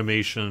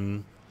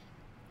 animation,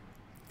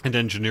 and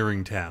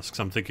engineering tasks.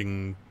 I'm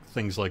thinking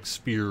things like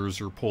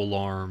spears or pole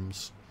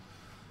arms.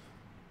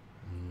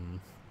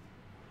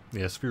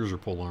 Yeah, spears or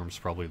pole arms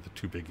probably the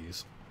two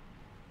biggies.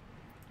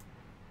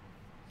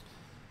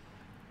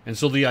 And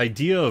so the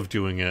idea of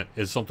doing it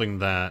is something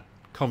that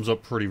comes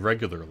up pretty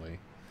regularly.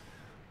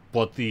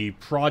 But the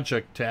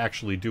project to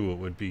actually do it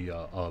would be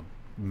a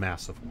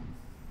massive one.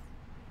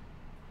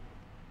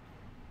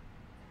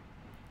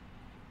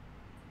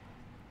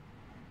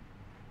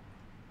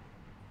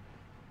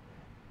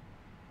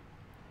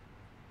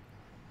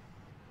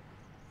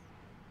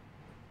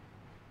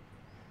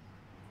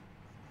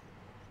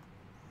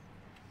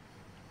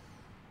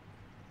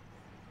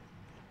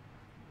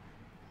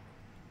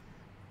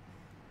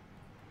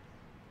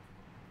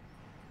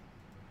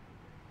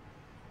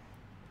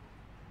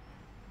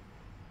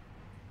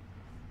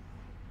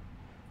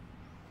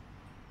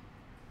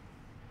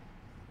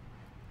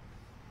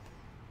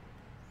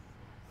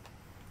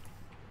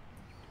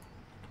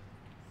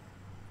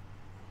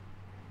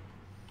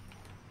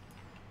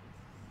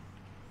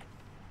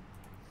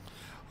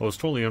 I was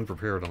totally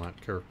unprepared on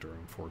that character,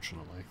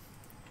 unfortunately.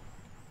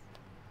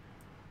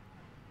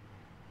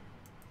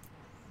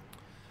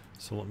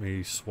 So let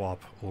me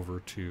swap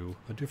over to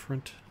a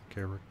different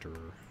character.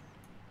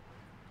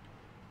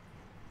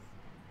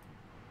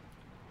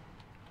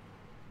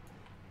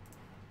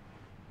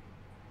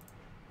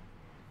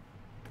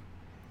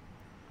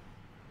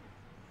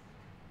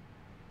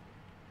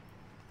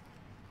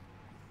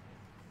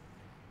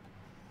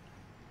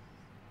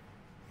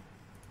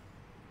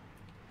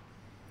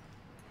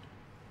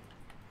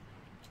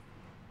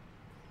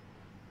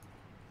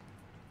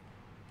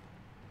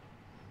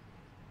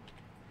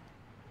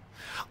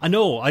 I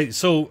know.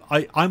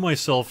 I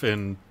myself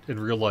in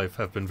real life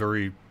have been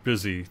very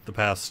busy the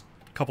past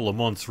couple of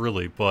months,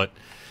 really. But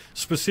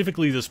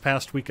specifically this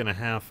past week and a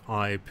half,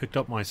 I picked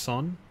up my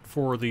son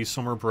for the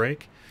summer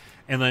break,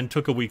 and then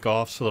took a week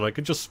off so that I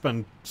could just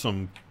spend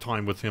some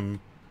time with him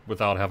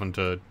without having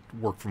to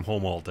work from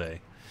home all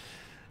day.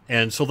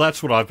 And so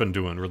that's what I've been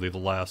doing really the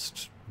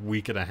last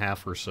week and a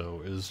half or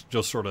so, is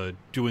just sort of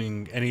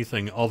doing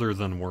anything other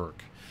than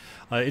work.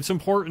 It's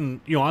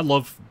important, you know, I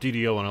love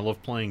DDO and I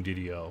love playing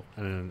DDO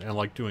and I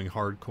like doing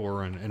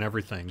hardcore and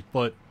everything.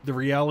 But the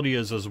reality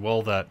is as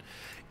well that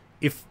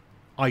if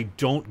I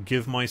don't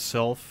give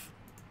myself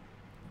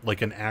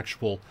like an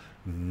actual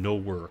no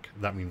work,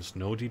 that means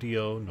no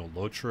DDO, no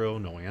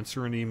Lotro, no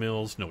answering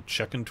emails, no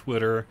checking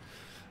Twitter,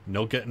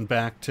 no getting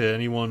back to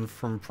anyone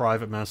from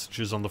private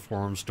messages on the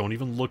forums, don't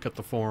even look at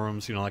the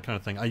forums, you know, that kind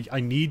of thing. I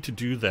need to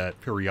do that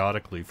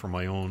periodically for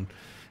my own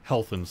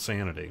health and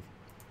sanity.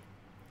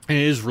 And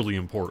it is really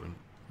important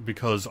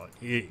because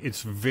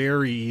it's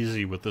very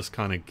easy with this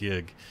kind of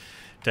gig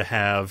to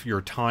have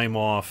your time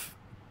off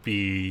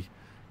be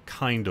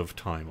kind of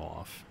time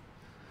off.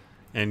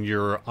 And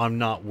your I'm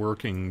not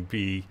working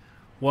be,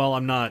 well,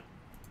 I'm not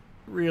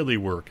really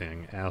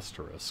working,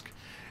 asterisk.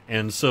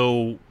 And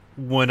so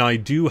when I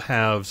do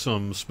have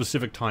some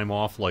specific time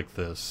off like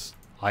this,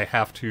 I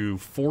have to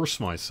force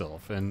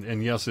myself,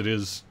 and yes, it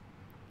is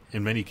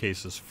in many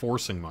cases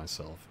forcing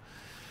myself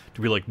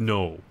to be like,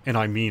 no, and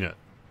I mean it.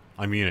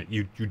 I mean it.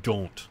 You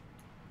don't.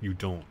 You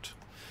don't.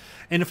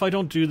 And if I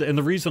don't do that, and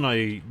the reason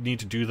I need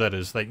to do that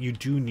is that you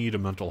do need a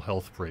mental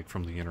health break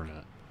from the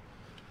internet.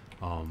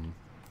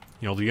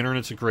 You know, the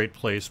internet's a great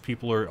place.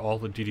 All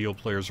the DDO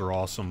players are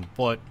awesome,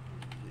 but,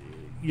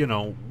 you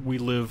know,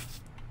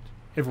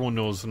 everyone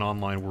knows an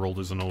online world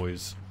isn't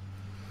always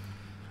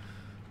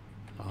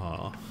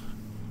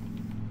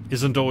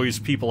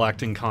people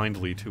acting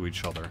kindly to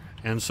each other.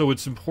 And so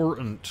it's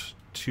important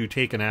to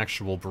take an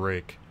actual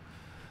break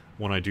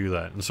when I do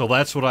that. And so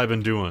that's what I've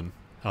been doing,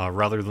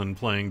 rather than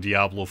playing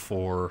Diablo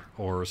 4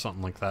 or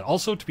something like that.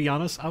 Also, to be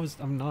honest,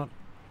 I'm not...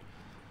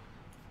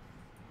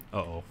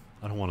 Uh-oh.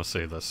 I don't want to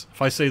say this. If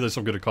I say this,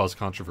 I'm going to cause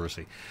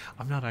controversy.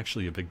 I'm not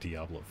actually a big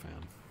Diablo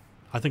fan.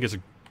 I think it's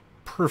a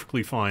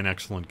perfectly fine,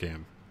 excellent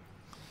game.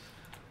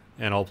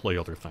 And I'll play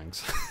other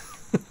things.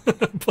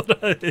 But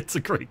it's a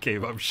great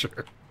game, I'm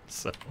sure.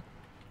 So...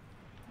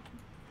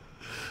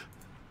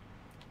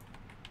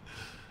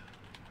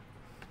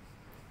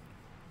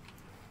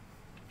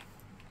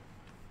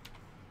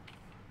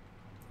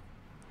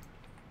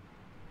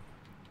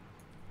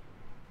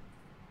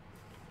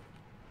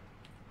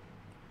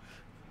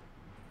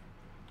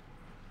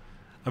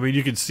 I mean,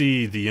 you can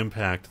see the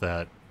impact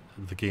that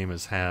the game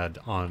has had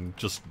on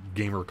just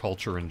gamer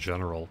culture in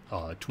general,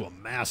 to a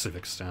massive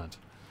extent.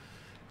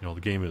 You know,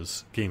 the game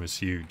is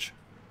huge,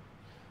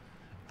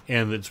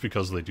 and it's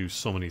because they do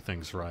so many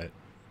things right.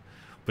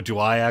 But do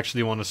I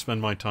actually want to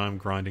spend my time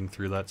grinding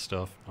through that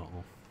stuff?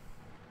 Uh-oh.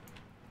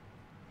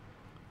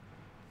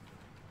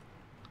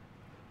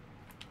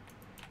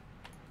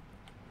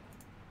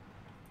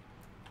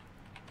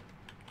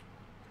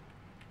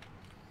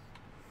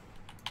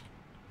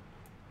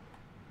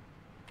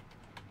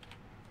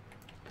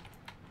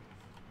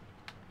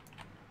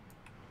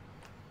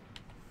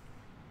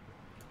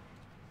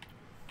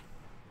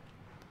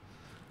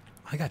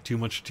 I got too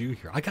much to do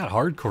here. I got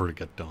hardcore to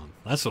get done.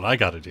 That's what I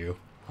got to do.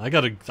 I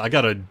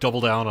gotta double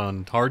down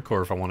on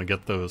hardcore if I want to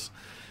get those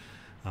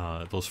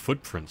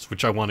footprints,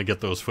 which I want to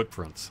get those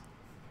footprints.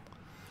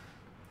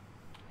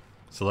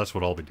 So that's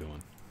what I'll be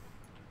doing.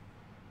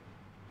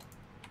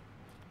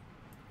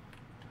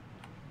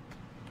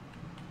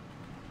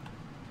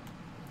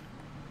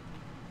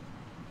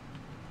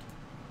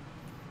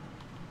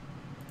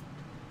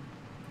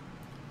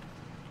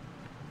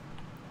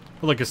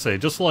 But like I say,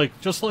 just like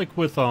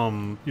with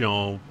you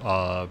know,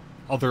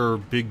 other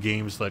big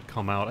games that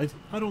come out,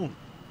 I don't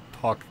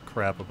talk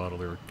crap about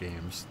other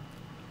games.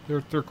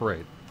 They're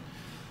great.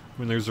 I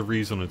mean, there's a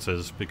reason it's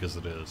as big as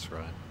it is,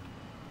 right?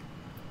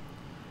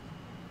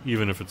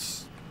 Even if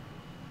it's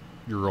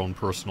your own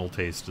personal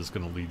taste is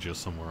going to lead you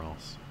somewhere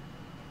else.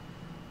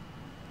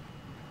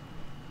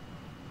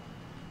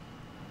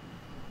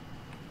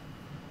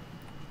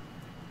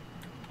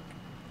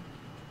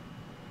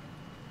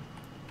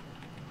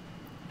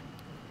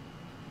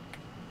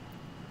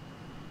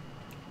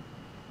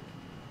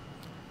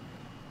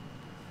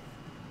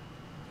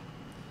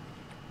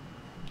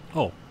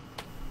 Oh,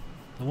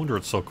 no wonder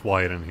it's so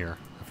quiet in here.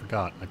 I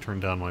forgot. I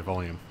turned down my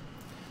volume.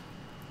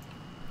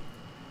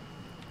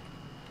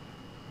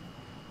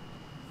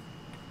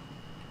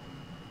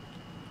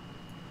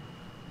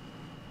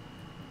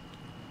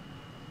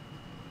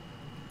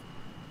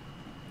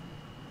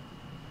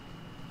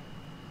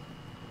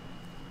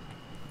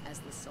 As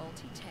the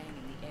salty tang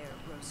in the air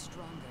grows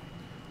stronger,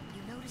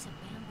 you notice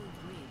a bamboo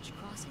bridge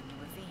crossing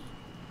the ravine.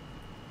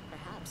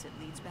 Perhaps it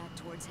leads back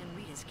towards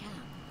Henrita's camp.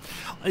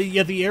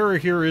 Yeah, the air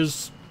here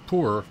is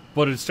poor,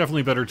 but it's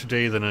definitely better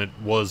today than it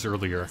was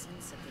earlier.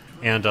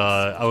 And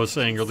I was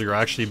saying earlier,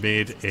 I actually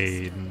made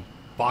a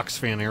box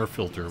fan air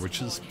filter, which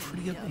is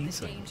pretty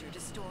amazing.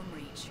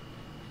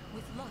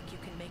 With luck, you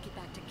can make it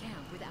back to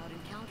camp without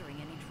encountering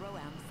any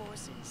Droam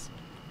forces.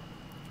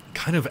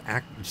 Kind of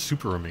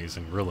super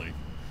amazing, really.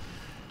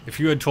 If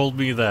you had told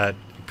me that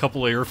a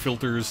couple air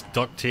filters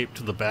duct taped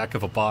to the back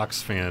of a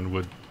box fan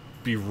would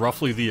be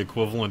roughly the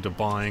equivalent of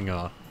buying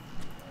a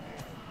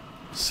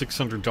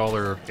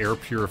 $600 air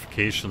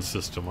purification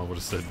system, I would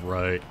have said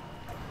right.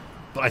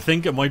 But I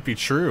think it might be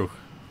true.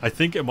 I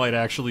think it might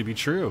actually be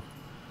true.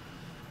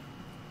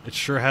 It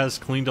sure has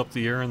cleaned up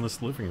the air in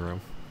this living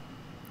room.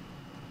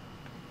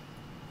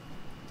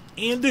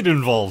 And it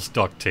involves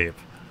duct tape.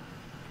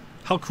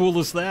 How cool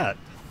is that?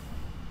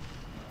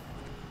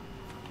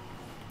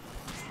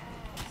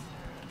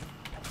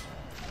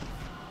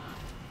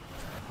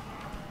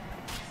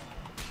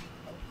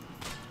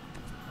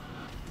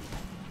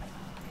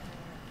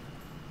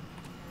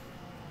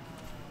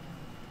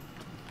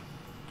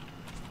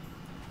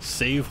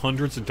 Save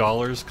hundreds of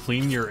dollars,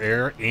 clean your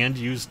air, and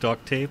use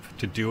duct tape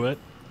to do it?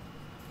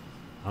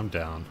 I'm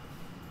down.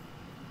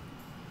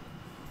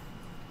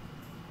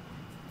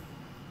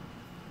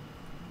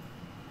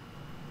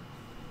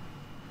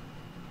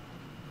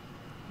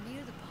 Near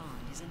the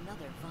pond is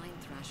another vine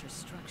thrasher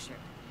structure.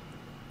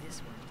 This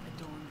one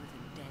adorned with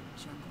a dead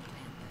jungle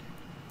panther.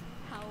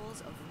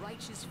 Howls of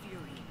righteous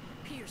fury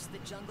pierce the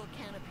jungle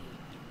canopy.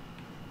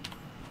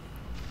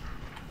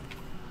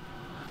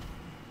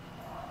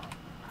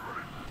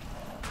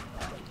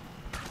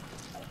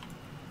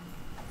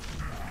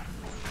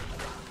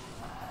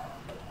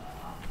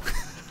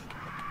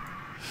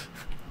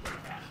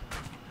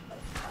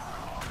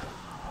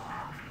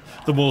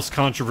 The most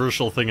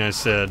controversial thing I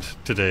said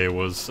today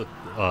was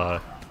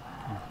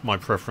my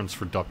preference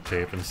for duct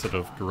tape instead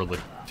of Gorilla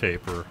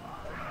Tape or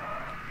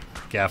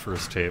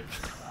Gaffer's tape.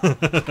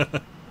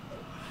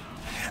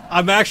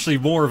 I'm actually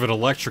more of an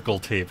electrical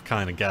tape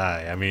kind of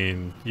guy. I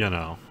mean, you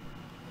know.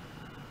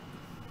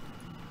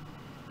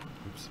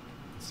 Oops.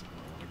 That's where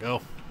I want to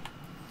go.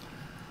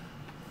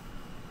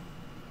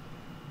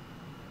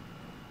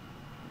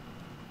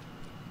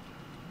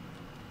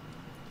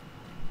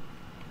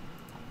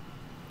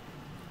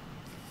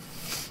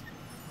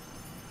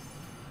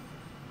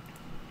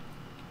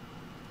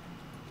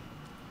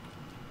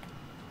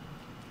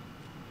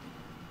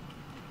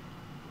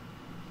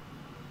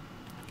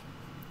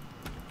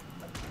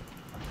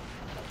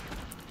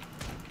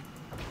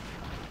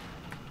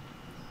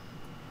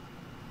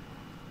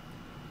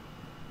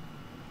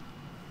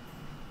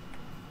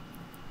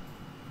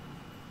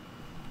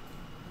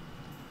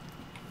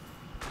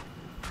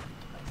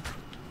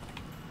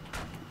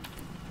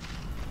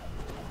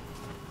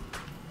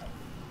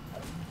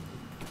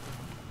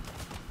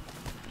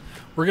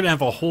 We're going to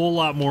have a whole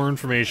lot more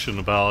information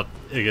about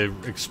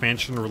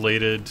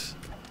expansion-related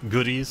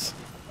goodies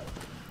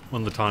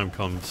when the time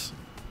comes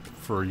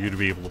for you to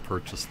be able to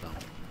purchase them.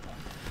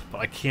 But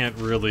I can't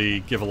really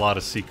give a lot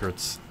of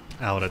secrets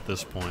out at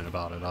this point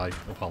about it. I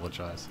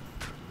apologize.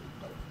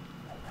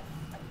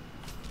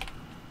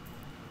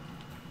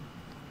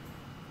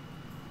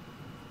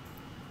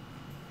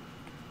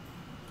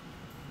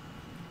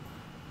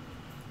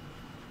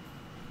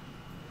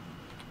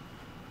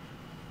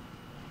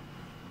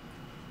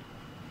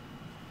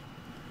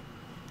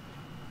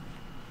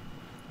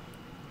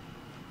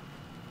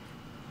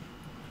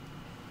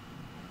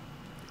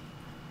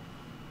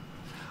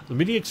 The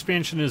mini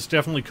expansion is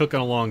definitely cooking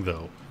along,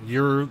 though.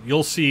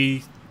 You'll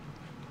see,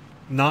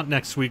 not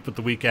next week, but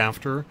the week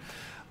after,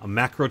 a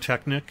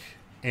Macrotechnic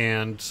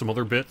and some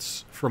other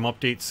bits from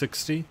Update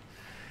 60.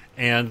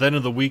 And then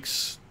in the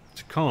weeks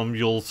to come,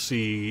 you'll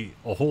see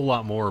a whole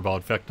lot more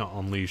about Vecna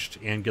Unleashed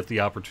and get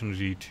the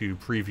opportunity to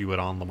preview it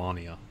on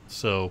Lamania.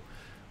 So,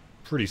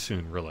 pretty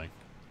soon, really.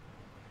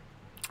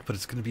 But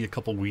it's going to be a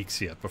couple weeks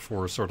yet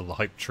before sort of the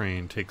hype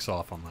train takes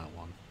off on that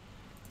one.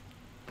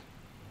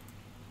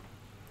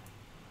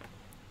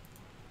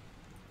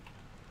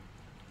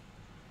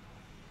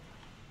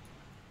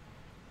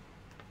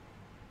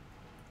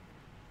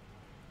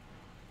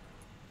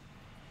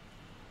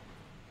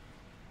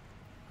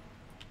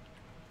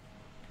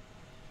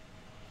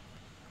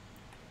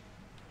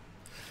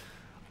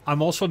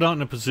 I'm also not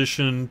in a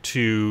position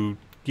to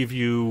give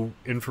you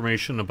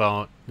information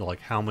about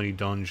like how many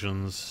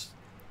dungeons,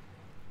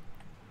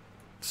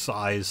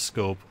 size,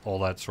 scope, all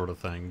that sort of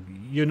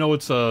thing. You know,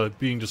 it's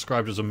being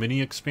described as a mini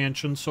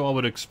expansion, so I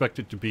would expect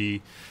it to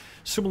be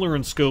similar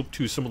in scope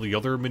to some of the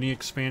other mini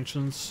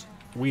expansions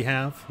we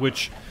have,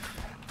 which,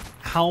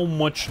 how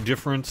much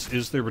difference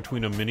is there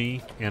between a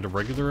mini and a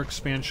regular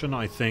expansion?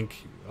 I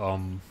think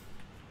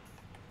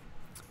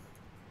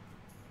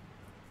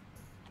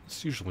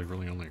it's usually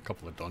really only a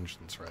couple of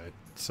dungeons, right?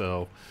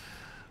 So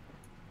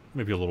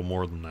maybe a little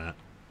more than that.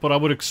 But I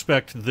would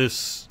expect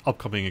this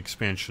upcoming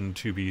expansion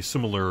to be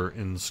similar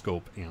in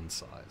scope and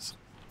size.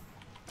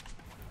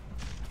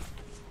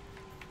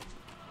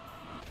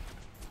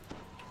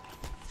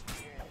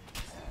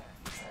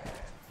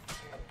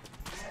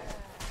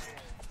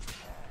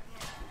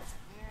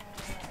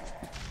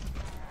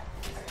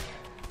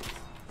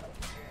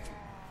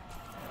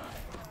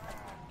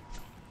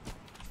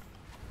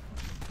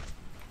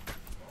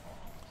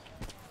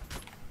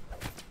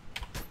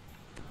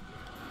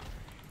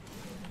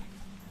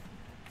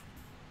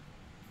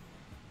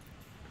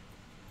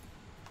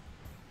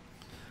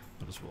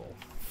 As well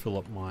fill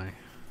up my...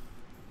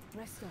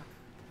 Rest up.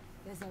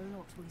 There's a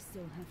lot we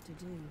still have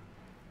to do.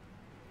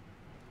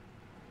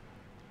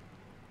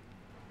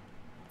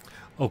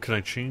 Oh, can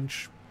I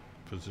change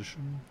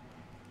position?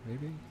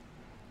 Maybe?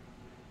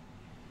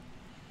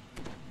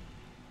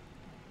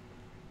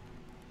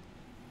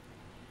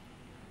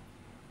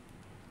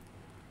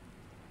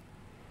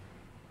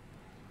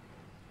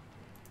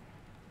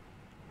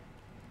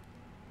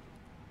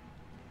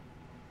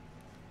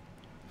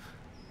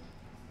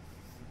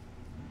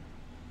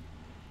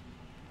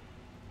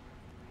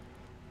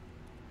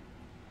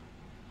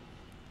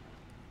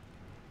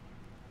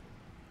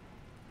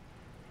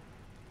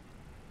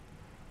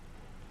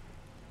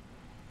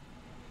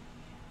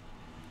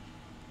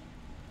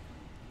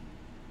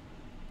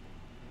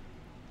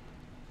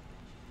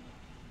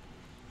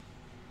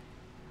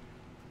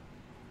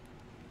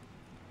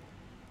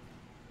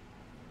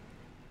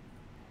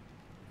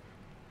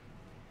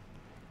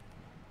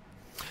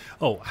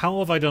 Oh, how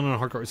have I done on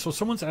hardcore? So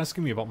someone's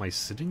asking me about my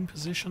sitting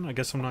position. I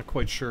guess I'm not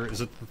quite sure. Is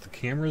it that the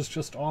camera's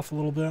just off a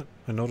little bit?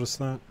 I noticed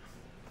that.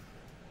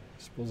 I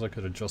suppose I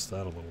could adjust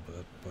that a little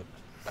bit, but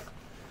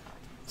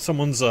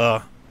someone's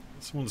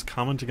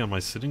commenting on my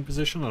sitting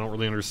position. I don't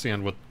really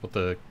understand what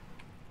the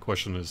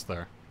question is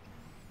there.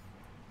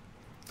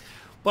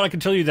 But I can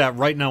tell you that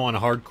right now on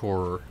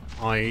hardcore,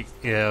 I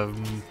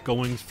am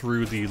going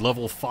through the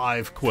level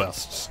 5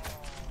 quests.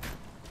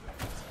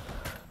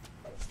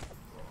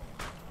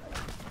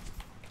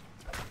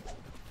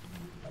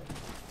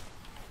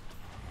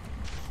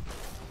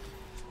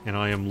 And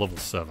I am level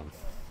 7.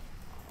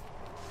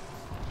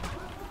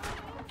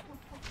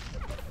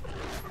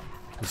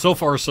 And so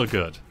far, so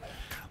good.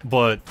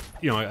 But,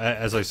 you know,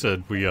 as I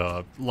said, we,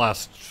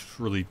 last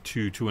really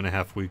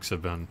 2.5 weeks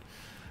have been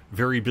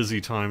very busy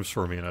times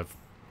for me, and I've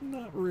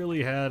not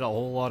really had a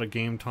whole lot of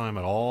game time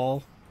at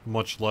all,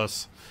 much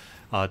less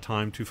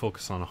time to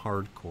focus on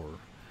hardcore.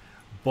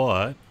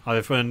 But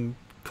I've been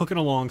cooking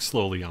along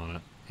slowly on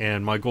it,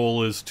 and my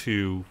goal is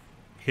to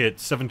hit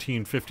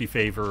 1750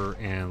 favor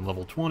and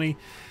level 20,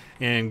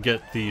 and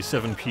get the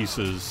 7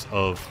 pieces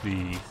of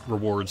the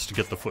rewards to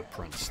get the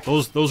footprints.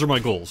 Those are my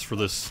goals for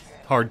this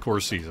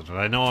hardcore season, and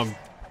I know I'm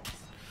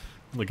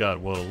only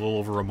got, well, a little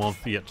over a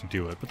month yet to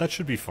do it, but that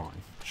should be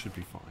fine. Should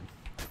be fine.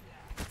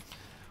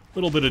 A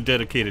little bit of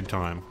dedicated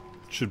time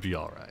should be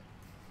alright.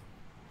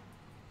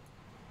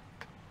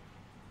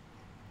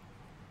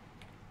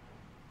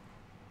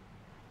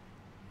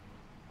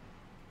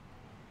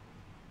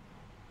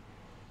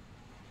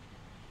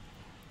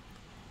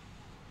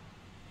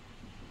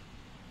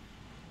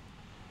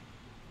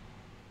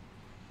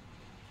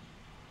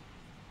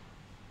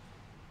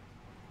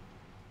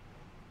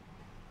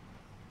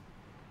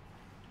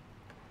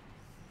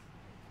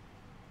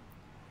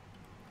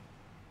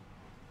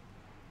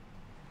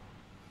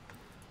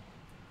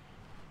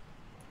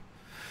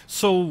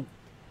 So,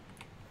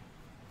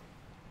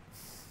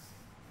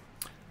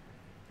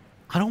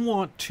 I don't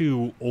want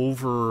to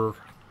how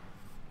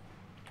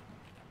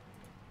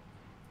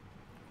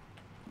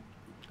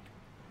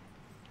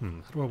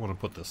do I want to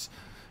put this?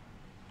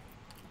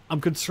 I'm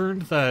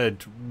concerned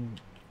that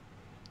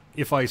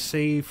if I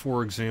say,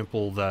 for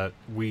example, that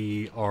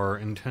we are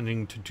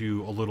intending to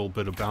do a little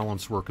bit of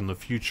balance work in the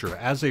future,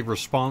 as a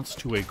response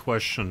to a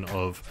question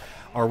of,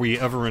 are we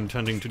ever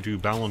intending to do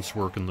balance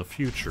work in the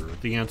future?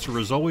 The answer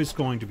is always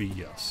going to be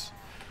yes.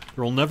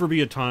 There will never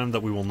be a time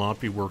that we will not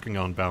be working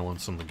on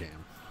balance in the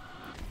game.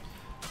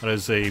 That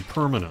is a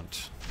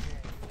permanent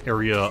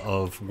area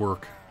of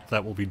work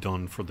that will be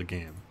done for the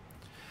game.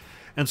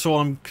 And so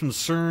I'm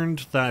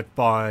concerned that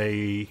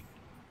by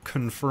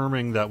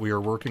confirming that we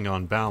are working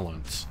on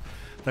balance,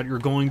 that you're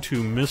going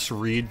to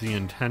misread the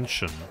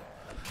intention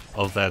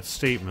of that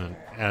statement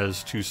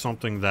as to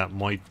something that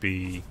might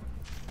be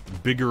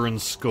bigger in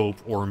scope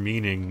or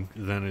meaning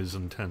than is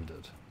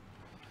intended.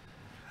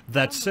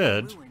 That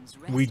said,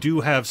 we do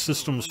have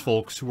systems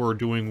folks who are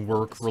doing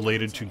work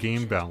related to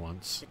game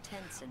balance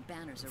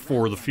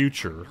for the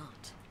future,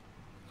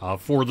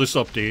 for this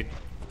update,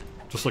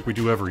 just like we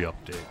do every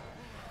update.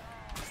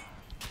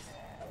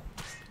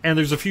 And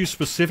there's a few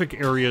specific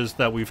areas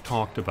that we've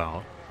talked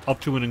about,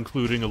 up to and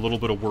including a little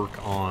bit of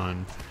work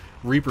on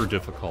Reaper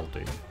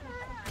difficulty,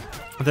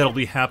 that'll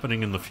be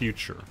happening in the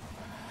future.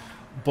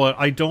 But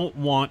I don't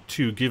want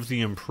to give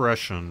the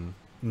impression,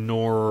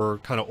 nor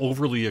kind of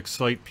overly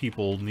excite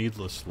people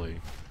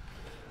needlessly,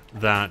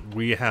 that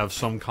we have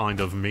some kind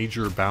of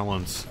major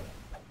balance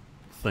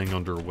thing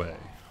underway.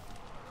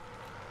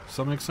 Does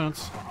that make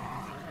sense?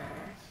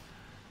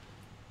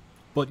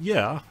 But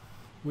yeah,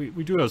 we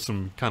do have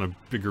some kind of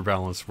bigger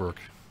balance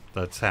work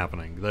that's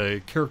happening.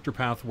 The character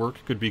path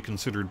work could be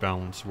considered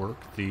balance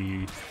work.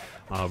 The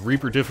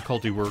Reaper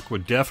difficulty work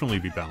would definitely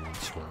be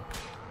balance work.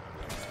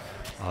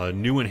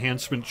 New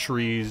enhancement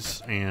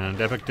trees and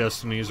epic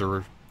destinies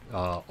are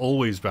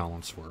always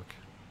balance work.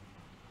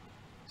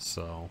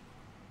 So,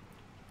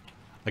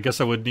 I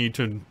guess I would need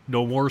to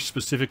know more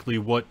specifically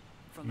what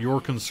your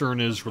concern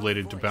is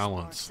related to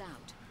balance,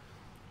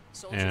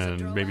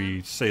 and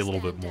maybe say a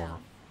little bit more.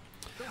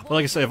 Well,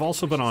 like I say, I've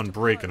also been on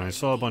break, and I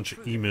saw a bunch of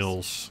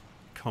emails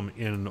come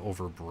in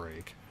over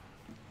break.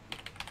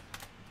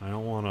 I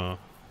don't want to...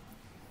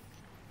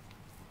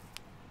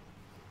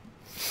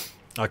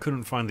 I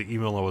couldn't find the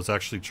email I was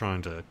actually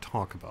trying to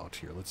talk about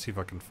here. Let's see if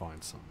I can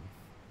find something.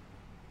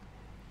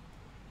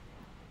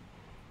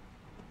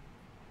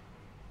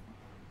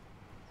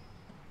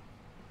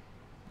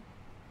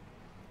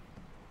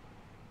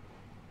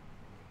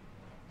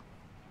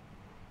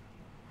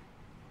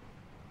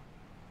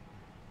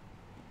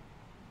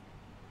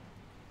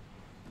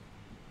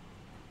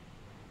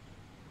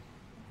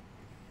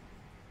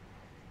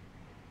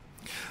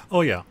 Oh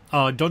yeah,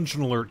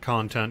 Dungeon Alert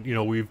content. You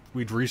know,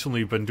 we'd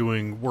recently been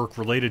doing work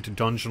related to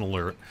Dungeon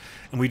Alert,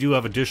 and we do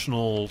have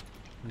additional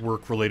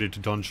work related to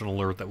Dungeon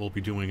Alert that we'll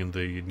be doing in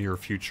the near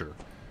future.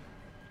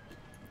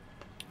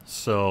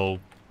 So,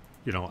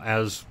 you know,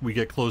 as we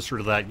get closer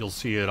to that, you'll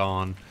see it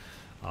on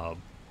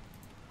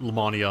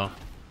Lamania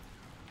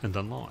and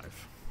then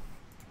live.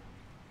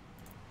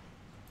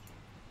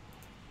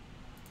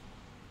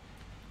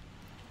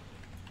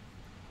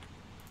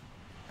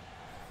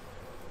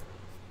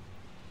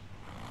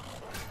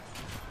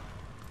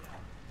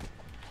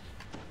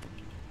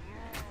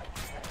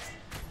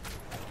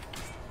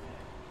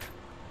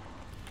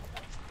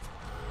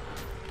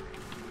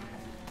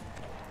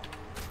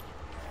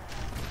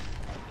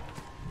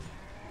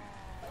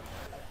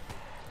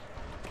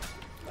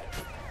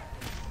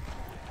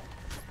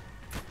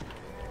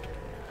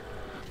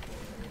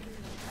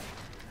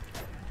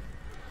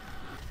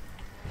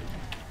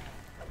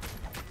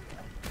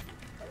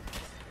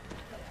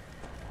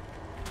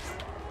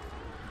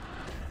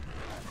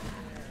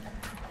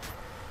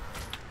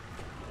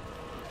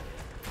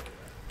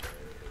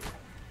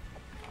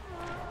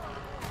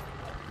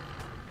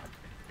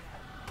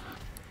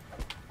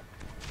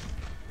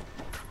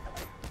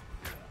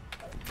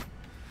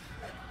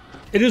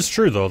 It is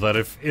true, though, that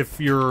if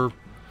you're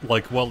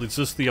like, well, is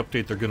this the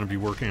update they're going to be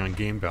working on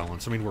game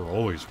balance? I mean, we're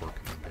always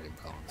working on game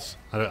balance.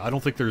 I don't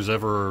think there's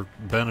ever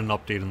been an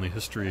update in the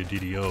history of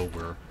DDO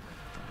where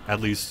at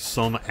least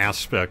some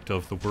aspect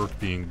of the work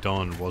being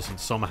done wasn't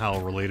somehow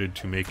related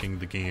to making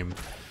the game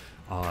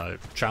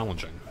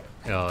challenging,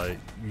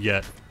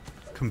 yet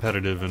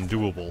competitive and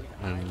doable,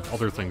 and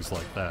other things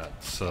like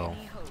that. So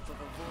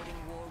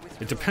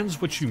it depends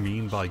what you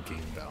mean by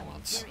game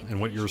balance and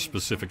what your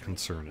specific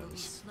concern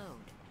is.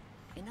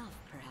 Enough,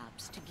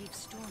 perhaps, to give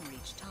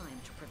Stormreach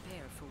time to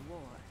prepare for war.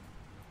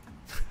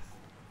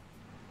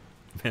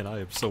 Man, I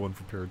am so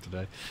unprepared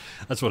today.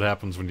 That's what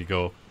happens when you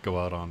go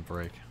out on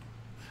break.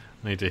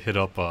 I need to hit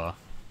up a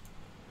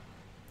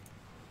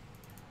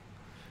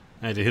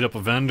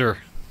vendor.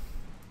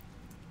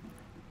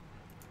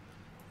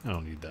 I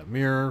don't need that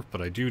mirror,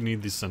 but I do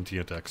need the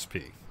sentient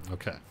XP.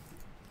 Okay.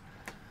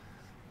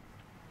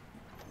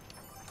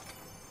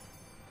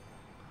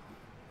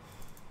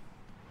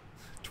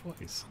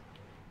 Twice.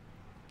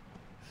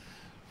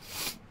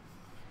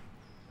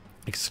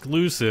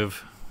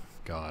 Exclusive.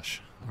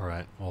 Gosh.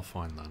 Alright, well,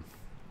 fine then.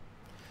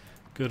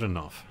 Good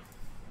enough.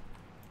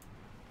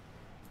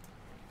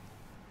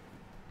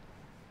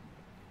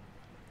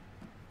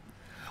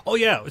 Oh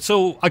yeah,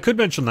 so I could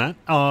mention that.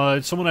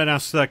 Someone had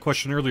asked that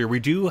question earlier. We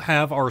do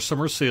have our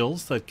summer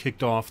sales that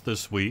kicked off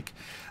this week.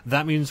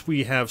 That means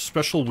we have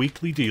special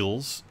weekly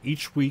deals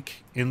each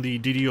week in the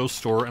DDO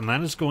store, and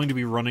that is going to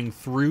be running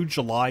through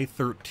July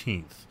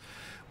 13th.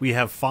 We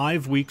have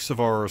 5 weeks of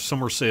our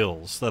summer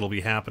sales that'll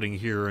be happening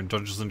here in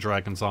Dungeons &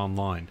 Dragons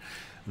Online.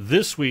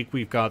 This week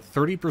we've got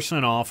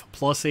 30% off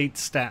plus 8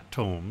 stat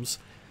tomes,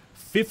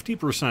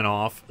 50%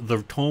 off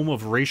the tome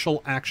of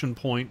racial action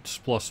points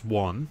plus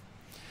 1,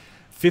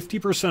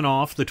 50%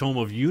 off the tome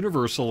of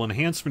universal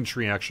enhancement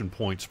tree action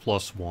points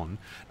plus 1.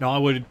 Now I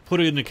would put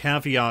in a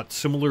caveat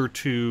similar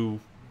to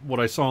what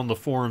I saw on the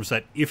forums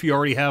that if you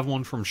already have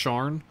one from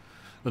Sharn,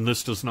 then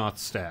this does not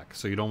stack.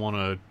 So you don't want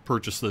to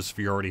purchase this if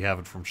you already have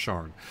it from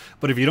Sharn.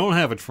 But if you don't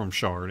have it from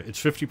Sharn, it's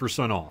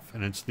 50% off.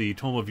 And it's the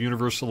Tome of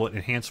Universal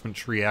Enhancement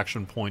Tree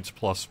Action Points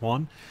plus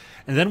 1.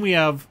 And then we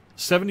have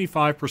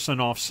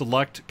 75% off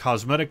select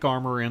cosmetic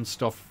armor and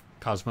stuff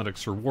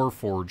cosmetics or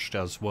Warforged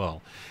as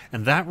well.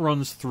 And that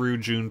runs through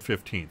June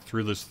 15th,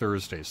 through this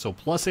Thursday. So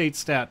plus 8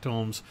 stat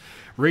tomes,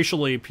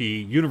 racial AP,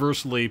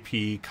 universal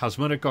AP,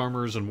 cosmetic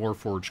armors, and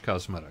Warforged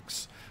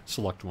cosmetics.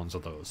 Select ones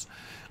of those.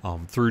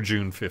 Through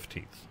June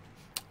 15th.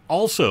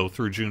 Also,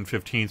 through June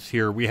 15th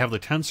here, we have the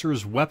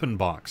Tensor's Weapon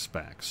Box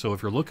back. So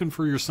if you're looking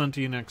for your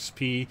Sentient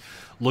XP,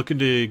 looking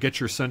to get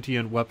your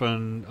Sentient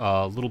weapon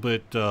a little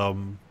bit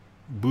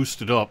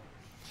boosted up,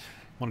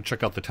 want to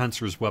check out the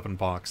Tensor's Weapon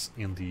Box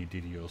in the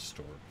DDO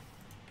store.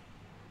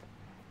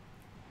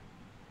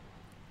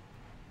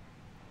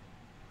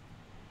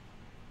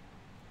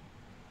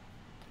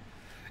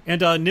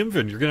 And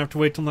Nimvin, you're going to have to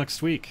wait till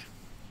next week.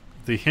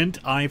 The hint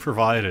I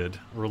provided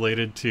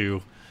related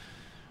to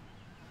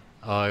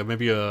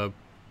maybe a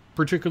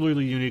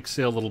particularly unique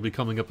sale that'll be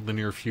coming up in the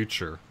near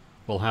future.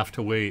 We'll have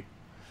to wait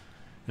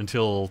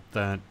until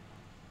that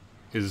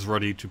is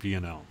ready to be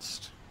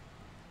announced.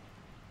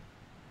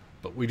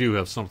 But we do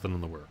have something in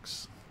the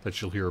works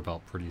that you'll hear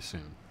about pretty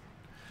soon.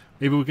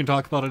 Maybe we can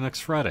talk about it next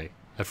Friday,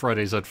 at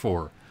Fridays at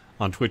 4,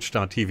 on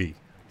twitch.tv/Nimvin.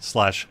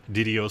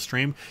 twitch.tv/DDO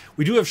stream.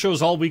 We do have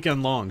shows all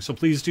weekend long, so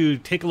please do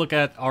take a look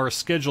at our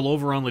schedule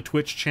over on the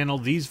Twitch channel.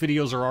 These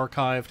videos are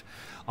archived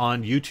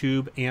on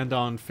YouTube and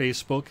on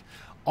Facebook.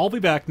 I'll be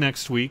back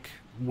next week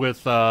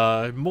with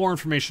more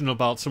information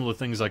about some of the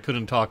things I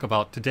couldn't talk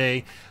about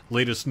today,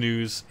 latest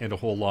news, and a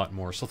whole lot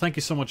more. So thank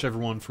you so much,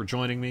 everyone, for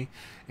joining me,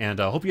 and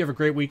I hope you have a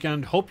great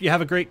weekend. Hope you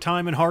have a great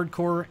time in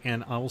hardcore,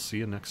 and I will see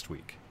you next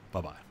week.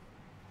 Bye-bye.